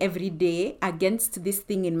fighting every day against this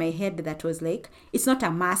thing in my head that was like, it's not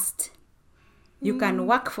a must. You can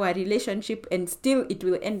work for a relationship and still it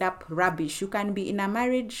will end up rubbish. You can be in a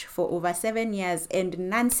marriage for over 7 years and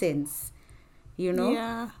nonsense,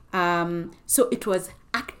 Yeah. So it was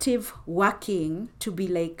active working to be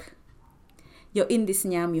like, you're in this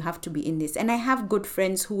nyam, you have to be in this. And I have good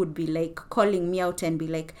friends who would be like calling me out and be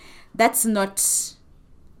like, that's not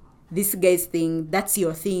this guy's thing, that's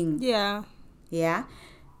your thing. Yeah. Yeah,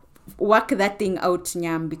 work that thing out,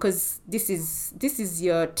 nyam, because this is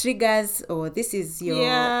your triggers, or this is your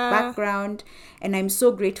background. And I'm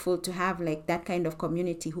so grateful to have like that kind of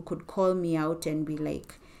community who could call me out and be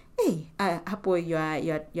like, hey, Hapo, you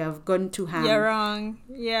have gone too ham. You're wrong.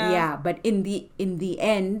 Yeah. Yeah, but in the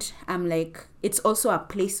end, I'm like, it's also a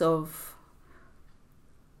place of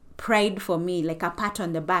pride for me, like a pat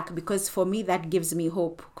on the back, because for me that gives me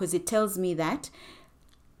hope, because it tells me that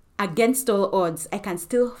against all odds, I can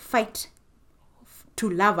still fight to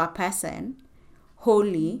love a person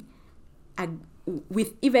wholly,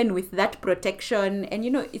 with that protection.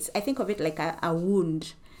 And I think of it like a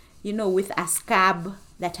wound, with a scab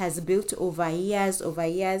that has built over years.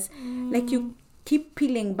 Like you keep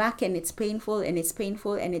peeling back, and it's painful, and it's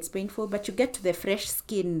painful, and it's painful, but you get to the fresh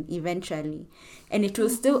skin eventually, and it will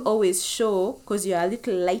still always show because you're a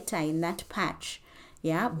little lighter in that patch.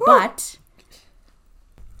 Yeah. But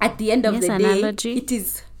at the end of the day, it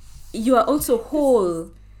is, you are also whole,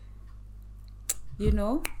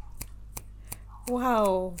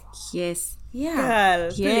 Wow. Yes. Yeah.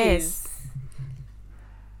 Girl, Yes. please.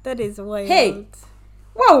 That is wild. Hey.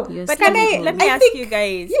 Wow. Yes, But let let me I ask think- you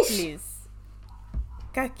guys, Yeesh. please.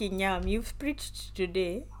 Kaki Nyam, you've preached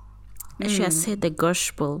today. She has said the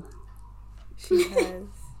gospel. She has.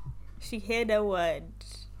 She heard a word.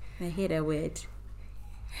 I hate a word.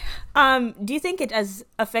 Do you think it has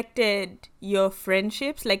affected your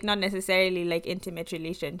friendships? Like, not necessarily like intimate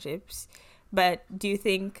relationships, but do you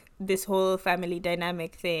think this whole family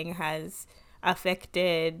dynamic thing has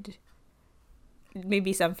affected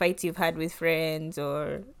maybe some fights you've had with friends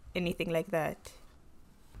or anything like that?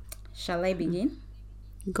 Shall I begin?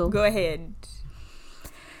 Go ahead.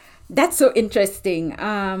 That's so interesting.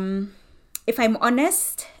 If I'm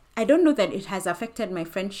honest, I don't know that it has affected my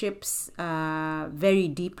friendships very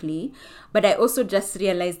deeply, but I also just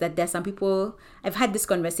realized that there are some people. I've had this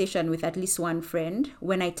conversation with at least one friend.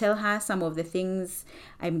 When I tell her some of the things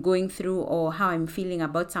I'm going through or how I'm feeling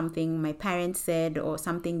about something my parents said or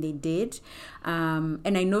something they did,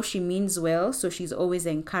 and I know she means well, so she's always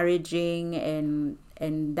encouraging and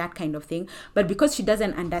that kind of thing. But because she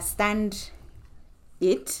doesn't understand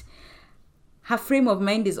it, her frame of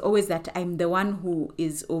mind is always that I'm the one who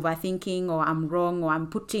is overthinking, or I'm wrong, or I'm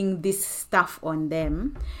putting this stuff on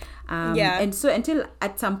them. And so until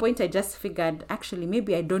at some point I just figured, actually,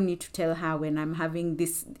 maybe I don't need to tell her when I'm having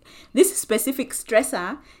this specific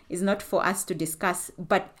stressor is not for us to discuss.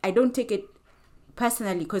 But I don't take it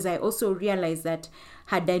personally, because I also realize that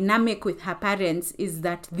her dynamic with her parents is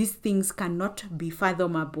that these things cannot be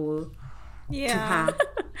fathomable to Yeah. her.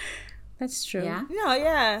 That's true. Yeah. No,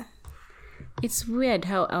 yeah. It's weird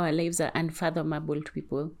how our lives are unfathomable to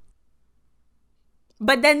people.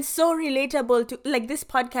 But then so relatable to, like, this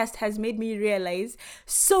podcast has made me realize,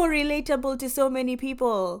 so relatable to so many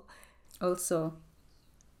people. Also,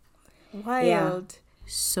 Wild.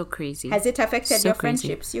 So crazy. has it affected So your crazy.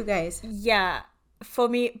 friendships, you guys? Yeah, for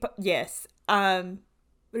me, yes.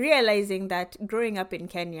 Realizing that growing up in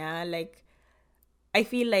Kenya, like, I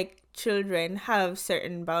feel like children have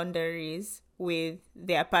certain boundaries with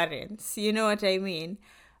their parents. You know what I mean?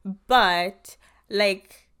 But,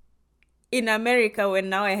 like, in America, when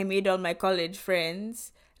now I made all my college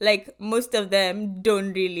friends, like, most of them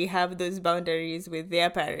don't really have those boundaries with their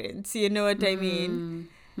parents. You know what I mean?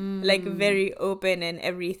 Like, very open and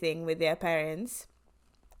everything with their parents.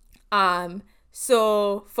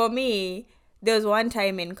 So for me, there was one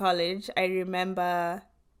time in college, I remember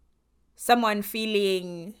my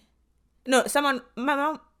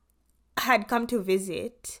mom had come to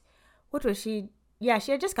visit. What was she? Yeah,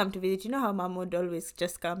 she had just come to visit. You know how mom would always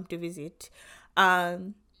just come to visit.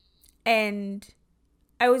 And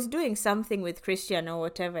I was doing something with Christian or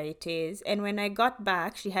whatever it is. And when I got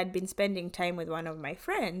back, she had been spending time with one of my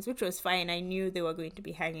friends, which was fine. I knew they were going to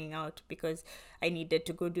be hanging out because I needed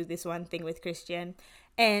to go do this one thing with Christian.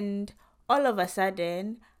 And all of a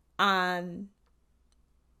sudden, I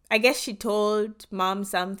guess she told mom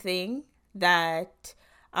something that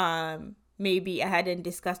maybe I hadn't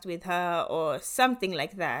discussed with her or something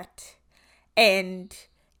like that. And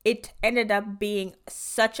it ended up being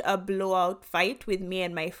such a blowout fight with me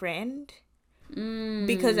and my friend.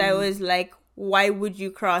 Because I was like, why would you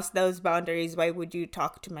cross those boundaries? Why would you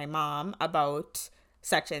talk to my mom about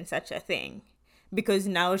such and such a thing? Because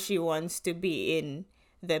now she wants to be in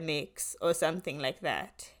the mix or something like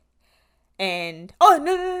that. And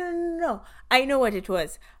no, I know what it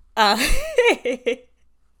was. Tell it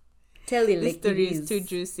The like it story is is. too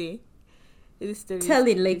juicy. Tell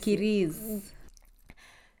it like it is.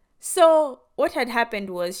 So what had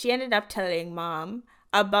happened was she ended up telling mom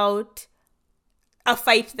about a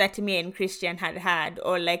fight that me and Christian had,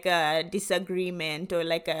 or like a disagreement, or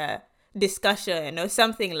like a discussion, or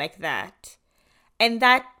something like that. And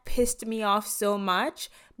that pissed me off so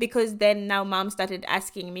much, because then now mom started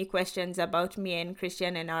asking me questions about me and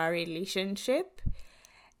Christian and our relationship.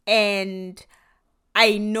 And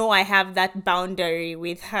I know I have that boundary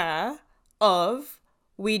with her of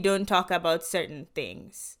we don't talk about certain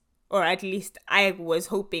things. Or at least I was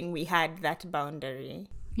hoping we had that boundary.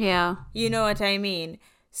 Yeah. You know what I mean?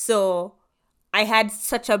 So I had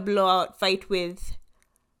such a blowout fight with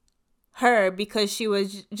her because she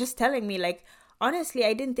was just telling me, like, honestly,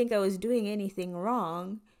 I didn't think I was doing anything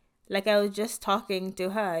wrong. Like, I was just talking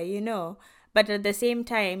to her, you know. But at the same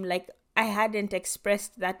time, like, I hadn't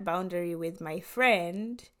expressed that boundary with my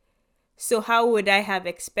friend. So how would I have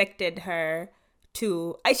expected her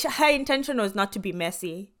to... her intention was not to be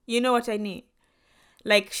messy. You know what I mean?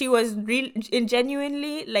 Like, she was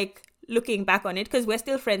genuinely, like, looking back on it, because we're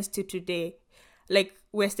still friends to today. Like,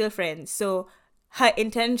 we're still friends. So her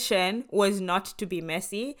intention was not to be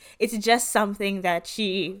messy. It's just something that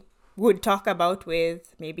she would talk about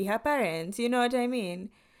with maybe her parents. You know what I mean?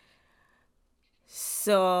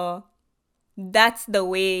 So that's the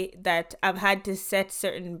way that I've had to set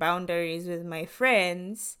certain boundaries with my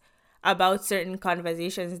friends about certain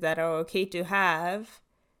conversations that are okay to have,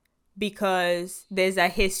 because there's a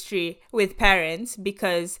history with parents,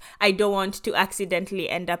 because I don't want to accidentally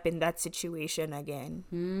end up in that situation again.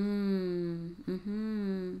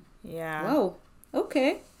 Yeah. Wow.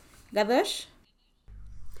 Okay. Gadesh?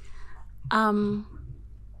 I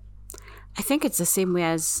think it's the same way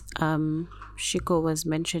as Shiko was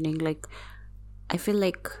mentioning. Like, I feel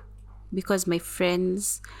like because my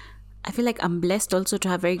friends, I feel like I'm blessed also to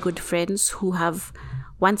have very good friends who have,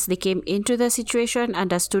 once they came into the situation,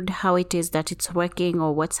 understood how it is that it's working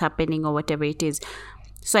or what's happening or whatever it is.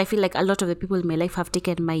 So I feel like a lot of the people in my life have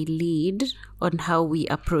taken my lead on how we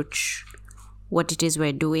approach what it is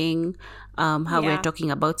we're doing, how we're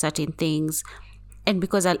talking about certain things. And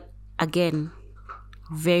because, again,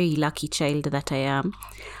 very lucky child that I am,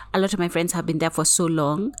 a lot of my friends have been there for so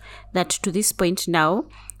long that to this point now,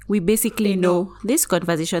 we basically know these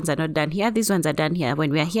conversations are not done here, these ones are done here.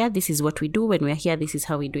 When we are here, this is what we do. When we are here, this is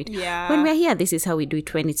how we do it. Yeah. When we are here, this is how we do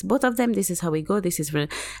it. When it's both of them, this is how we go. This is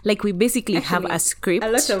like we basically have a script. A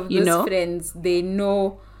lot of those friends, they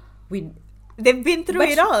know they've been through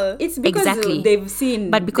it all. It's because Exactly. they've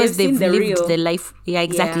seen, but because they've seen lived the life. Yeah,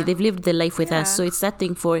 exactly. Yeah. They've lived the life with us. So it's that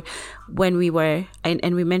thing for when we were,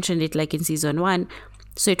 and we mentioned it like in season 1,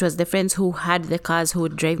 So it was the friends who had the cars who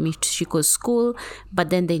would drive me to Shiko's school. But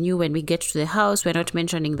then they knew when we get to the house, we're not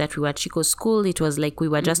mentioning that we were at Shiko's school. It was like we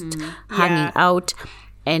were just hanging out.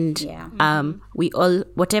 And we all,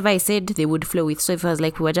 whatever I said, they would flow with. So if I was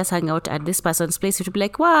like, we were just hanging out at this person's place, it would be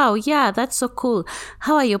like, wow, yeah, that's so cool.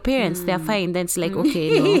 How are your parents? They're fine. Then it's like,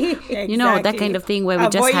 okay, no. You know, that kind of thing where we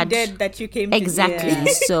just had... that you came to.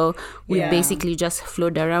 Exactly. So we basically just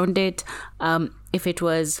flowed around it. If it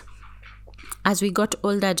was... As we got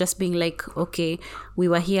older, just being like, okay, we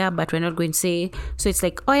were here, but we're not going to say. So it's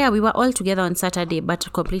like, oh yeah, we were all together on Saturday,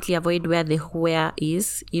 but completely avoid where the where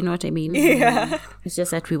is. You know what I mean? Yeah. It's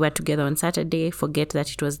just that we were together on Saturday, forget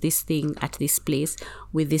that it was this thing at this place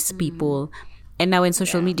with these people. And now when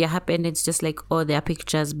social media happened, it's just like, oh, there are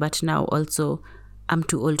pictures, but now also I'm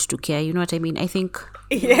too old to care. You know what I mean? I think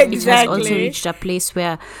it has also reached a place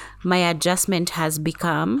where my adjustment has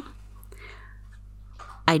become,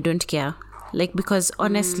 I don't care. Like, because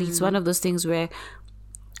honestly, it's one of those things where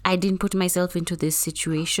I didn't put myself into this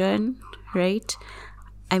situation, right?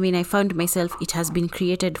 I mean, I found myself, it has been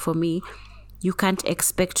created for me. You can't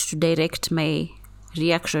expect to direct my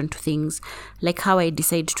reaction to things, like how I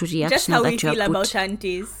decide to react. Just now how that we you feel have about put...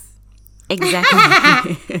 aunties.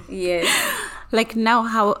 Exactly. Yes. Like now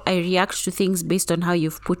how I react to things based on how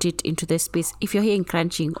you've put it into the space. If you're hearing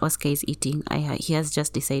crunching, Oscar is eating. He has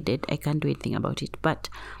just decided I can't do anything about it. But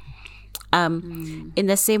in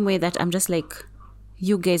the same way that I'm just like,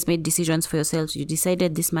 you guys made decisions for yourselves. You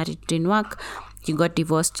decided this marriage didn't work. You got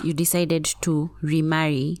divorced. You decided to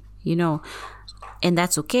remarry, you know, and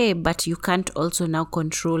that's okay. But you can't also now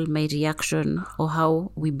control my reaction or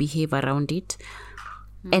how we behave around it.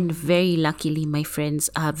 And very luckily, my friends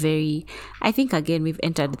are very, I think, again, we've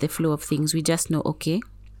entered the flow of things. We just know, okay,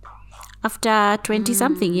 after 20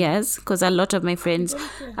 something years, because a lot of my friends,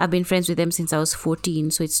 I've been friends with them since I was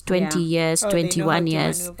 14. So it's 20 years, 21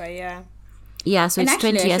 years. Yeah, so And it's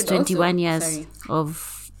actually, 20 I years, should 21 also- years sorry.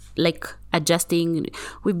 of like adjusting.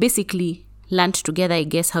 We basically learned together, I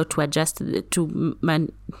guess, how to adjust, to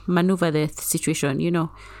maneuver the situation, you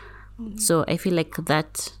know. So I feel like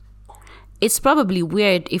that it's probably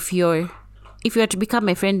weird if you're to become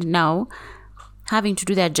my friend now, having to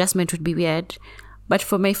do the adjustment would be weird. But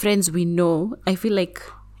for my friends, we know, I feel like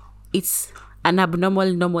it's an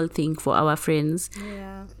normal thing for our friends.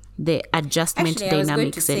 Yeah. The adjustment Actually, I was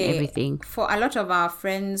going to dynamics and say, everything. for a lot of our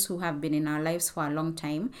friends who have been in our lives for a long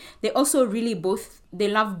time, they also really they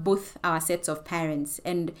love both our sets of parents.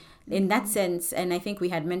 And in that sense, and I think we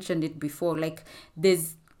had mentioned it before, like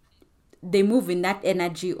they move in that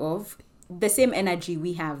energy of the same energy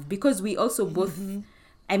we have, because we also both,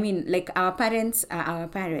 I mean, like our parents are our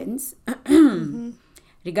parents,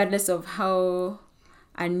 regardless of how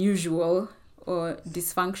unusual or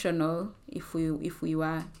dysfunctional, if we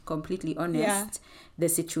were completely honest, the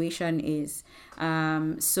situation is.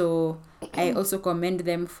 So I also commend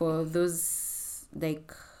them for those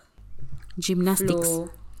like Gymnastics.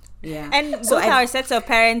 flow. Yeah. And So both I've- our sets of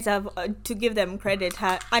parents have, to give them credit,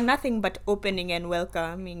 are nothing but opening and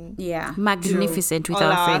welcoming. Yeah. Magnificent with All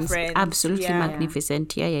our our friends. friends, Absolutely yeah.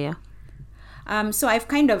 magnificent. Yeah. So I've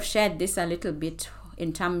kind of shared this a little bit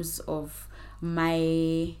in terms of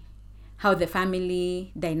how the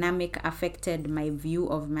family dynamic affected my view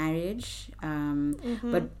of marriage.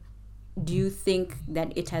 But do you think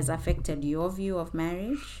that it has affected your view of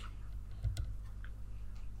marriage?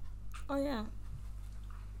 Oh, yeah.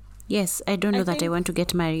 Yes, I don't know that I think- want to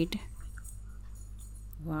get married.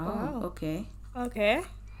 Wow. Wow. Okay. Okay.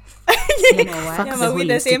 You know what? Fuck Yeah, the but whole we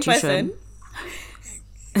the same institution.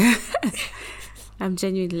 person. I'm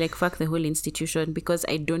genuinely like, fuck the whole institution, because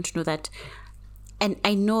I don't know that. And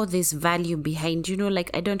I know there's value behind, you know, like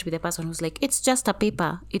I don't be the person who's like, it's just a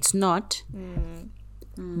paper. It's not.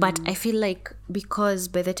 But I feel like because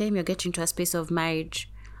by the time you're getting to a space of marriage,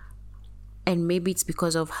 and maybe it's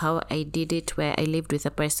because of how I did it, where I lived with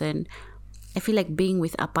a person, I feel like being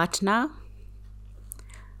with a partner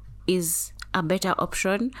is a better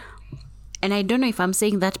option. And I don't know if I'm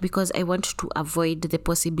saying that because I want to avoid the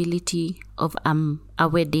possibility of a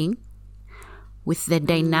wedding with the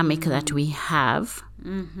dynamic that we have.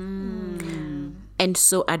 And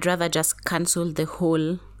so I'd rather just cancel the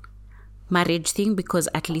whole marriage thing, because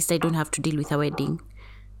at least I don't have to deal with a wedding.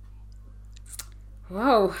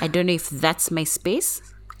 Wow. I don't know if that's my space.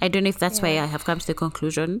 I don't know if that's why I have come to the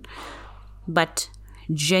conclusion. But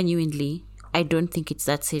genuinely, I don't think it's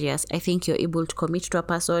that serious. I think you're able to commit to a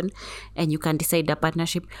person and you can decide a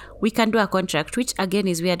partnership. We can do a contract, which again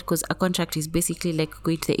is weird because a contract is basically like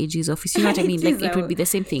going to the AG's office. You know what I mean? It Like is it would be the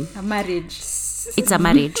same thing. A marriage. It's a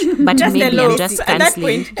marriage. But Just maybe elope. I'm just At that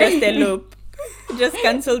cancelling. point, just elope. Just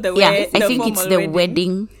cancel the Yeah, wedding. I think it's the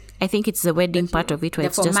wedding. I think it's the wedding part of it where The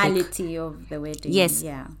it's just like, formality of the wedding. yes,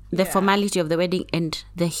 Yeah. the Yeah. formality of the wedding and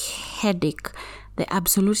the headache, the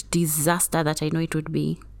absolute disaster that I know it would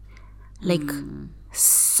be. Like,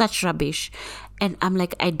 such rubbish. And I'm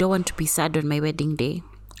like, I don't want to be sad on my wedding day.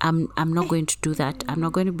 I'm not going to do that. I'm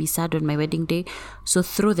not going to be sad on my wedding day. So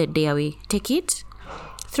throw the day away. Take it,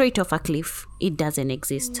 throw it off a cliff. It doesn't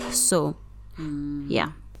exist. So,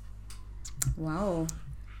 yeah. Wow.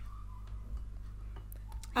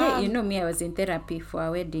 Hey, you know me, I was in therapy for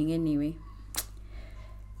a wedding anyway.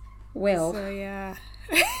 Well, So yeah.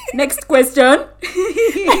 next question.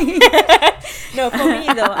 No, for me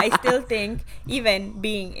though, I still think even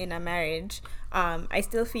being in a marriage, I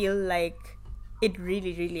still feel like it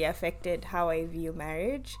really, really affected how I view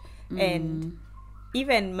marriage. And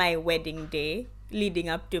even my wedding day, leading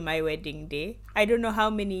up to my wedding day, I don't know how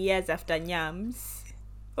many years after Nyams.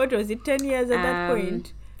 What was it, 10 years at that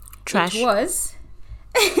point? Trash. It was.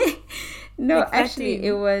 No, Like actually 13.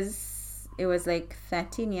 it was like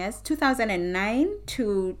 13 years, 2009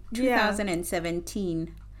 to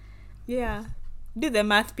 2017. Yeah. Do the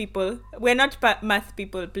math, people. We're not math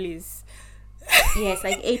people, please. Yes,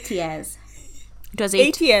 like 8 years. It was 8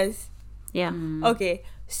 8. years. Yeah. Okay.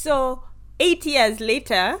 So 8 years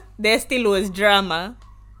later, there still was drama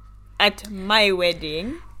at my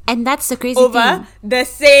wedding And that's the crazy over thing. the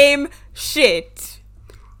same shit.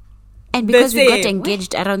 And because we got same.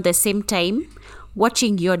 engaged around the same time,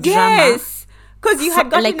 watching your drama. Yes. Because you had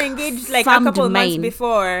gotten like, engaged like a farmed couple months mine.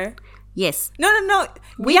 before. Yes. No.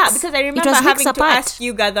 Weeks. Yeah, because I It remember was weeks having to apart. ask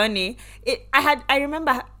you, Gadoni. I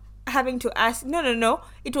remember having to ask. No.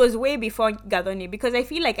 It was way before Gadoni because I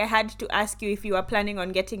feel like I had to ask you if you were planning on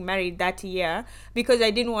getting married that year because I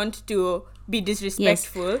didn't want to be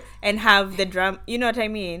disrespectful and have the drama. You know what I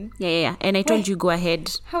mean? Yeah. And I told you go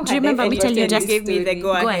ahead. How Do you had I remember me telling you forgotten just gave me the story?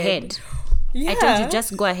 go go ahead. ahead? Yeah. I told you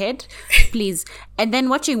just go ahead, please. And then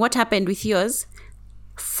watching what happened with yours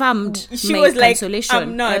farmed She my was like, consolation.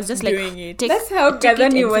 I'm not I was just doing like, it. That's how take it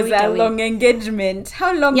and Gadani throw was it a away. long engagement.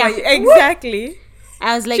 How long Yeah, were you? Exactly.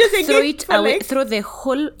 I was like, She was throw engaged it for away, like- throw the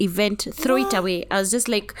whole event, throw it away. I was just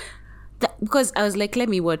like, because I was like, let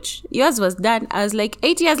me watch. Yours was done. I was like,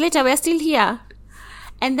 8 years later, we're still here.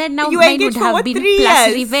 And then now You were mine engaged would for have what, been 3 plus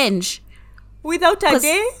years? revenge. Without a 'Cause-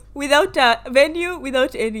 day, without a venue,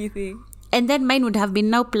 without anything. And then mine would have been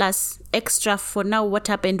now plus extra for now what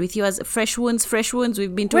happened with yours. Fresh wounds.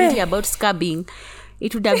 We've been told here about scabbing.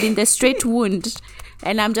 It would have been the straight wound.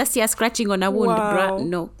 And I'm just here scratching on a wound. Wow. Bruh.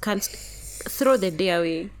 No, can't. Throw the day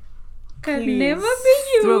away. Can Please. never be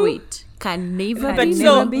you. Throw it. Can never But be Never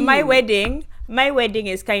so me. be my you. wedding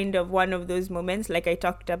is kind of one of those moments like I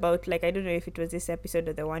talked about, like I don't know if it was this episode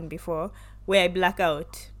or the one before, where I black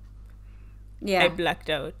out. Yeah. I blacked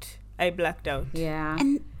out. Yeah.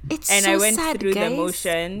 And it's And so I went sad, through guys. the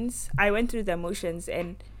motions.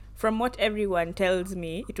 And from what everyone tells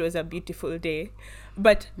me, it was a beautiful day.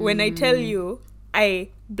 But when I tell you I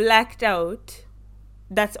blacked out,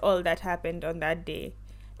 that's all that happened on that day.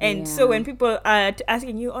 And so Yeah. when people are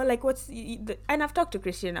asking you, oh, like, and I've talked to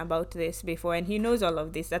Christian about this before, and he knows all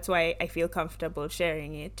of this. That's why I feel comfortable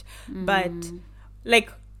sharing it. But, like,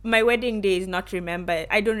 my wedding day is not remembered.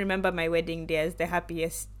 I don't remember my wedding day as the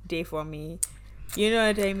happiest day for me. You know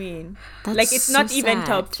what I mean? That's Like, it's so not even sad.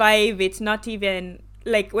 top 5. It's not even,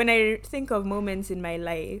 like, when I think of moments in my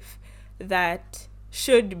life that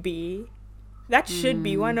should be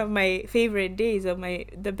one of my favorite days of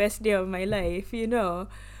the best day of my life, you know.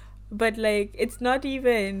 But like it's not you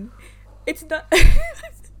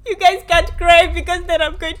guys can't cry because then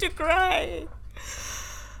I'm going to cry.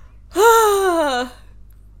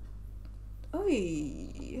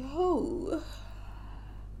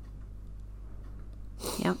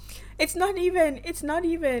 Yep. It's not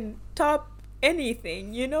even top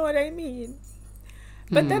anything, you know what I mean?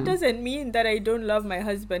 But that doesn't mean that I don't love my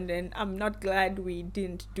husband and I'm not glad we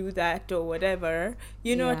didn't do that or whatever.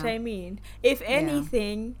 You know what Yeah. I mean? If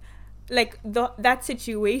anything, like that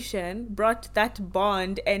situation brought that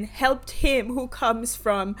bond and helped him, who comes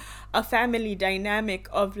from a family dynamic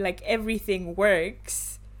of like everything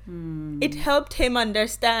works. It helped him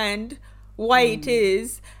understand why it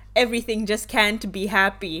is everything just can't be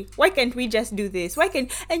happy. Why can't we just do this?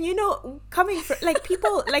 And you know, coming from like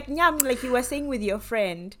people like Nyam, like you were saying with your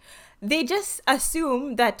friend, they just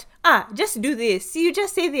assume that just do this. You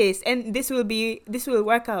just say this and this will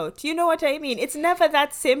work out. You know what I mean? It's never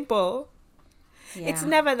that simple. It's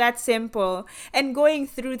never that simple. And going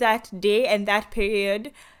through that day and that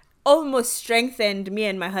period almost strengthened me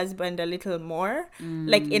and my husband a little more,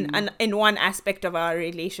 like in one aspect of our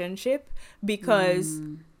relationship, because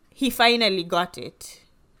he finally got it.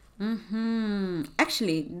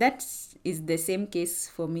 Actually, that is the same case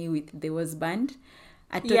for me with the husband.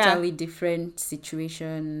 A Yeah. totally different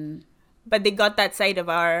situation. But they got that side of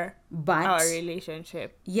our But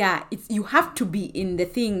relationship. yeah, it's you have to be in the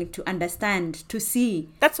thing to understand, to see.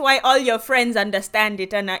 That's why all your friends understand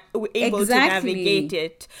it and are able to Exactly. navigate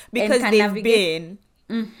it, because can they've navigate-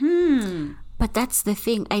 been. But that's the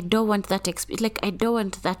thing. I don't want that like I don't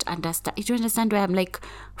want that understand. You understand why I'm like,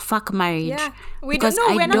 fuck marriage? Yeah. We because don't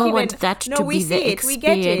know. We're I not don't even- want that No, to we be the see it. We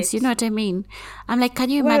get experience. it. You know what I mean? I'm like,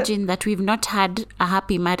 can you imagine that we've not had a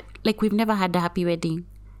happy like we've never had a happy wedding?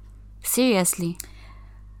 Seriously.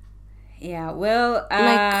 Yeah, well,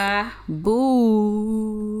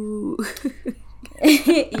 Boo.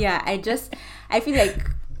 yeah, I feel like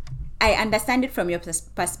I understand it from your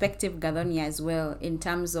perspective, Gadonia, as well, in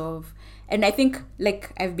terms of, and I think,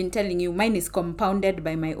 like I've been telling you, mine is compounded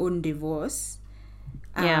by my own divorce.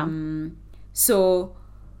 Yeah. So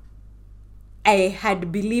I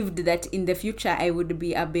had believed that in the future I would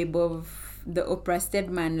be a babe of the Oprah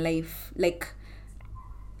Stedman life. Like,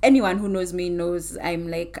 anyone who knows me knows I'm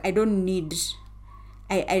like, I don't need,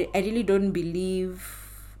 I really don't believe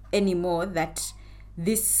anymore that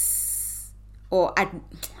this, or at,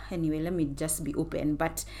 anyway, let me just be open,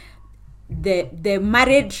 but the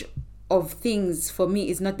marriage of things for me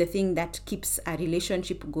is not the thing that keeps a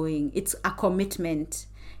relationship going. It's a commitment.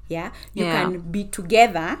 Yeah, you Yeah. can be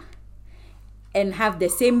together and have the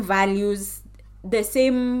same values, the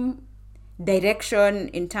same direction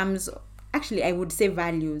in terms of, actually I would say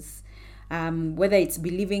values, whether it's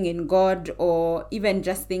believing in God or even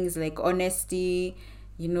just things like honesty,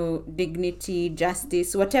 dignity,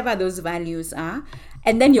 justice, whatever those values are,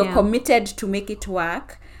 and then you're Yeah. committed to make it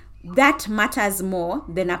work. That matters more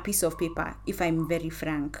than a piece of paper, if I'm very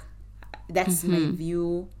frank. That's my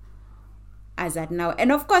view as at now.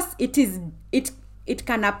 And of course, it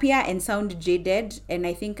can appear and sound jaded, and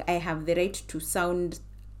I think I have the right to sound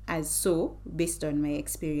as so based on my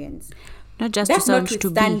experience. Not just That to sound to be.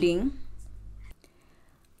 notwithstanding,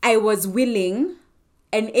 I was willing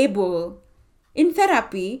and able in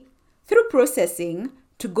therapy through processing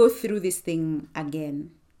to go through this thing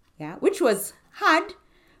again. Yeah, which was hard,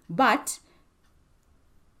 but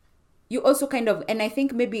you also kind of, and I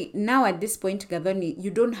think maybe now at this point, Gadoni,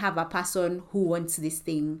 you don't have a person who wants this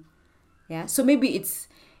thing. Yeah, so maybe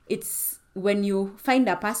it's when you find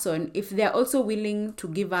a person, if they're also willing to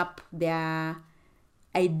give up their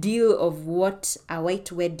ideal of what a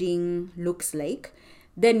white wedding looks like,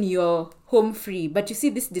 then you're home free. But you see,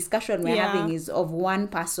 this discussion we're Yeah. having is of one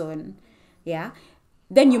person. Yeah,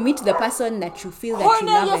 then you meet the person that you feel that you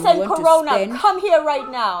love Cornelius and and you want Corona, to spend. come here right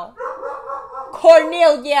now.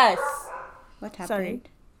 Cornelius. What happened?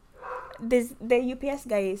 Sorry. The UPS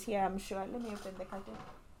guy is here, I'm sure. Let me open the curtain.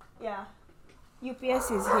 Yeah. UPS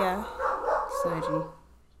is here. Sorry.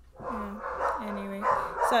 Anyway,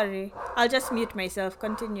 sorry. I'll just mute myself.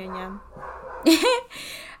 Continue, Nyam.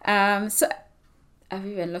 So I've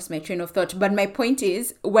even lost my train of thought. But my point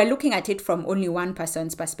is, we're looking at it from only one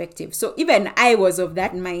person's perspective. So even I was of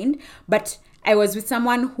that mind, but I was with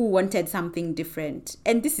someone who wanted something different.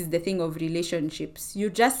 And this is the thing of relationships.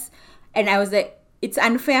 And I was like, it's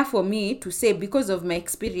unfair for me to say, because of my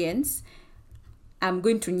experience, I'm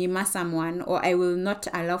going to nyima someone, or I will not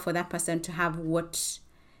allow for that person to have what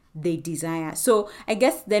they desire. So I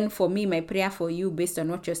guess then for me, my prayer for you, based on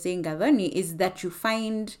what you're saying, Gadoni, is that you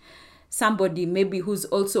find somebody maybe who's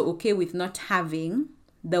also okay with not having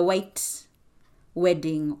the white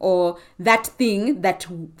wedding, or that thing that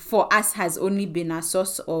for us has only been a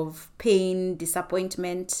source of pain,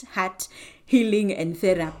 disappointment, hurt, healing, and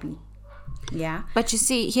therapy. Yeah. But you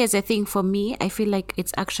see, here's the thing for me, I feel like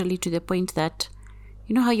it's actually to the point that,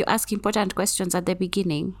 you know how you ask important questions at the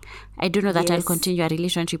beginning? I don't know that I'll Yes. continue a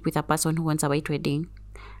relationship with a person who wants a white wedding.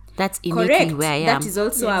 That's innately Correct. where I am. That is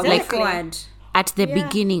also a way Exactly. forward. At the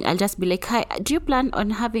beginning, I'll just be like, hi, do you plan on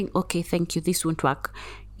having, okay, thank you, this won't work,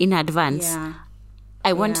 in advance. Yeah.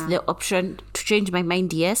 I want Yeah. the option to change my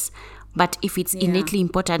mind, yes. But if it's innately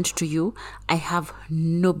important to you, I have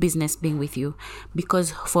no business being with you.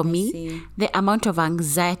 Because for me, see. the amount of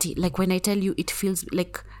anxiety, like when I tell you, it feels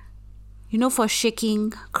like, for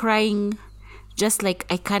shaking, crying, just like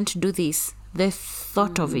I can't do this. The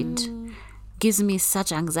thought of it gives me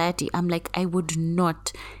such anxiety. I'm like, I would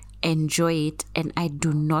not enjoy it, and I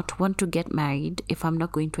do not want to get married if I'm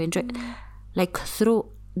not going to enjoy it. Like, through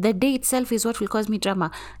the day itself is what will cause me drama.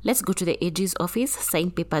 Let's go to the AG's office,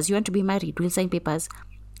 sign papers. You want to be married? We'll sign papers.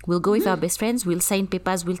 We'll go with our best friends. We'll sign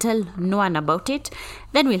papers. We'll tell no one about it.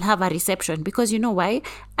 Then we'll have a reception. Because you know why?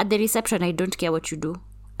 At the reception, I don't care what you do.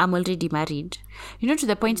 I'm already married. You know, to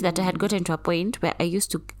the point that I had gotten to a point where I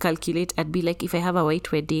used to calculate. I'd be like, if I have a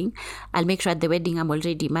white wedding, I'll make sure at the wedding I'm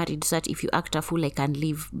already married, so that if you act a fool, I can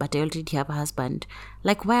leave, but I already have a husband.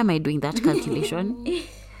 Like, why am I doing that calculation? You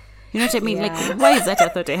know what I mean? Like, why is that a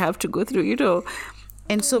thought I have to go through, you know?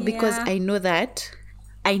 And so because I know that,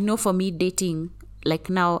 I know for me dating, like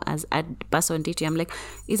now as a person dating, I'm like,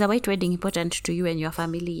 is a white wedding important to you and your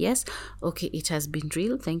family? Yes. Okay, it has been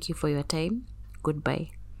real. Thank you for your time.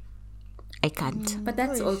 Goodbye. I can't. But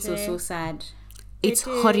that's also so sad. It's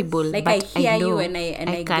horrible. Like, but I hear know you, and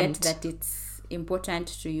I can't. get that it's important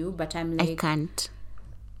to you, but I'm like, I can't.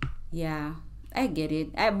 yeah, I get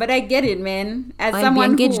it. But I get it, man. As I'll be someone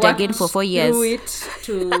who engaged again for 4 years. through it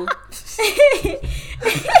to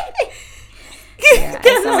yeah,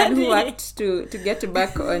 as someone who worked to get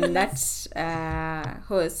back on that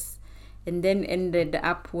horse, and then ended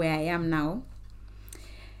up where I am now.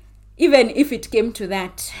 Even if it came to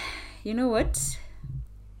that, you know what?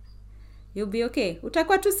 You'll be okay.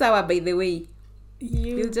 Utakuwa tu sawa, by the way.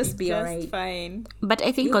 You'll just be alright. Fine. But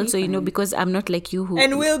I think You'll be also, you know, fine. because I'm not like you who...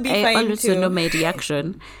 And we'll be I fine also too. know my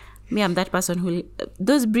reaction. Me, I'm that person who...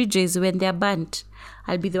 Those bridges, when they're burnt,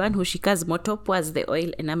 I'll be the one who shikas moto, pours the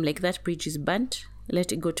oil, and I'm like, that bridge is burnt.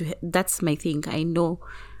 Let it go to... That's my thing. I know.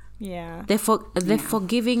 Yeah. The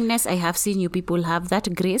forgivingness I have seen you people have,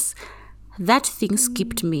 that grace, that thing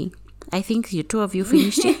skipped me. I think you two of you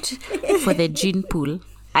finished it for the gene pool.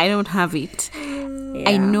 I don't have it.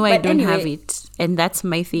 I know I But don't anyway, have it. And that's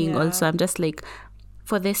my thing Yeah. also. I'm just like,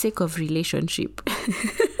 for the sake of relationship.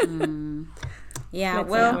 Yeah, Let's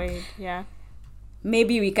well, avoid. Yeah.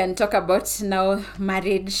 maybe we can talk about now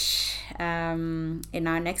marriage in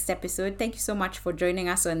our next episode. Thank you so much for joining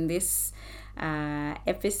us on this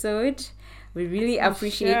episode. We really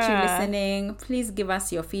appreciate you sure. listening. Please give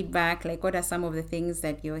us your feedback. Like, what are some of the things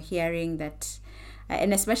that you're hearing that,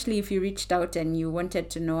 and especially if you reached out and you wanted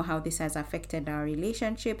to know how this has affected our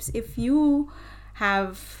relationships. If you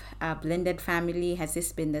have a blended family, has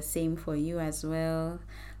this been the same for you as well?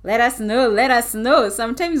 Let us know.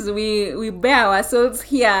 Sometimes we bear ourselves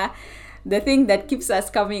here. The thing that keeps us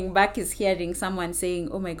coming back is hearing someone saying,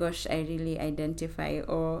 oh my gosh, I really identify,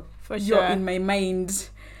 or For you're sure. in my mind.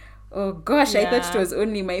 Oh gosh, I thought it Yeah. was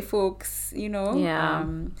only my folks, you know? Yeah.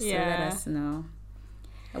 So Yeah. let us know.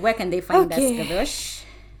 Where can they find Okay. us, Kadosh?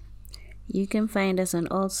 You can find us on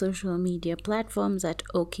all social media platforms at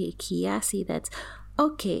OK Kiasi. That's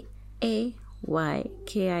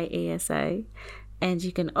OKAYKIASI. And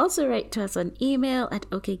you can also write to us on email at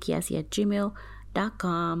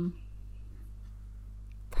okkiasi@gmail.com.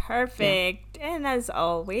 Perfect. And as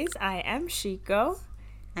always, I am Shiko.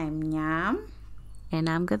 I'm Nyam. And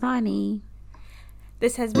I'm Gathani.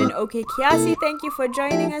 This has been OK Kiasi. Thank you for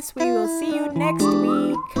joining us. We will see you next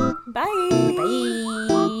week. Bye. Bye.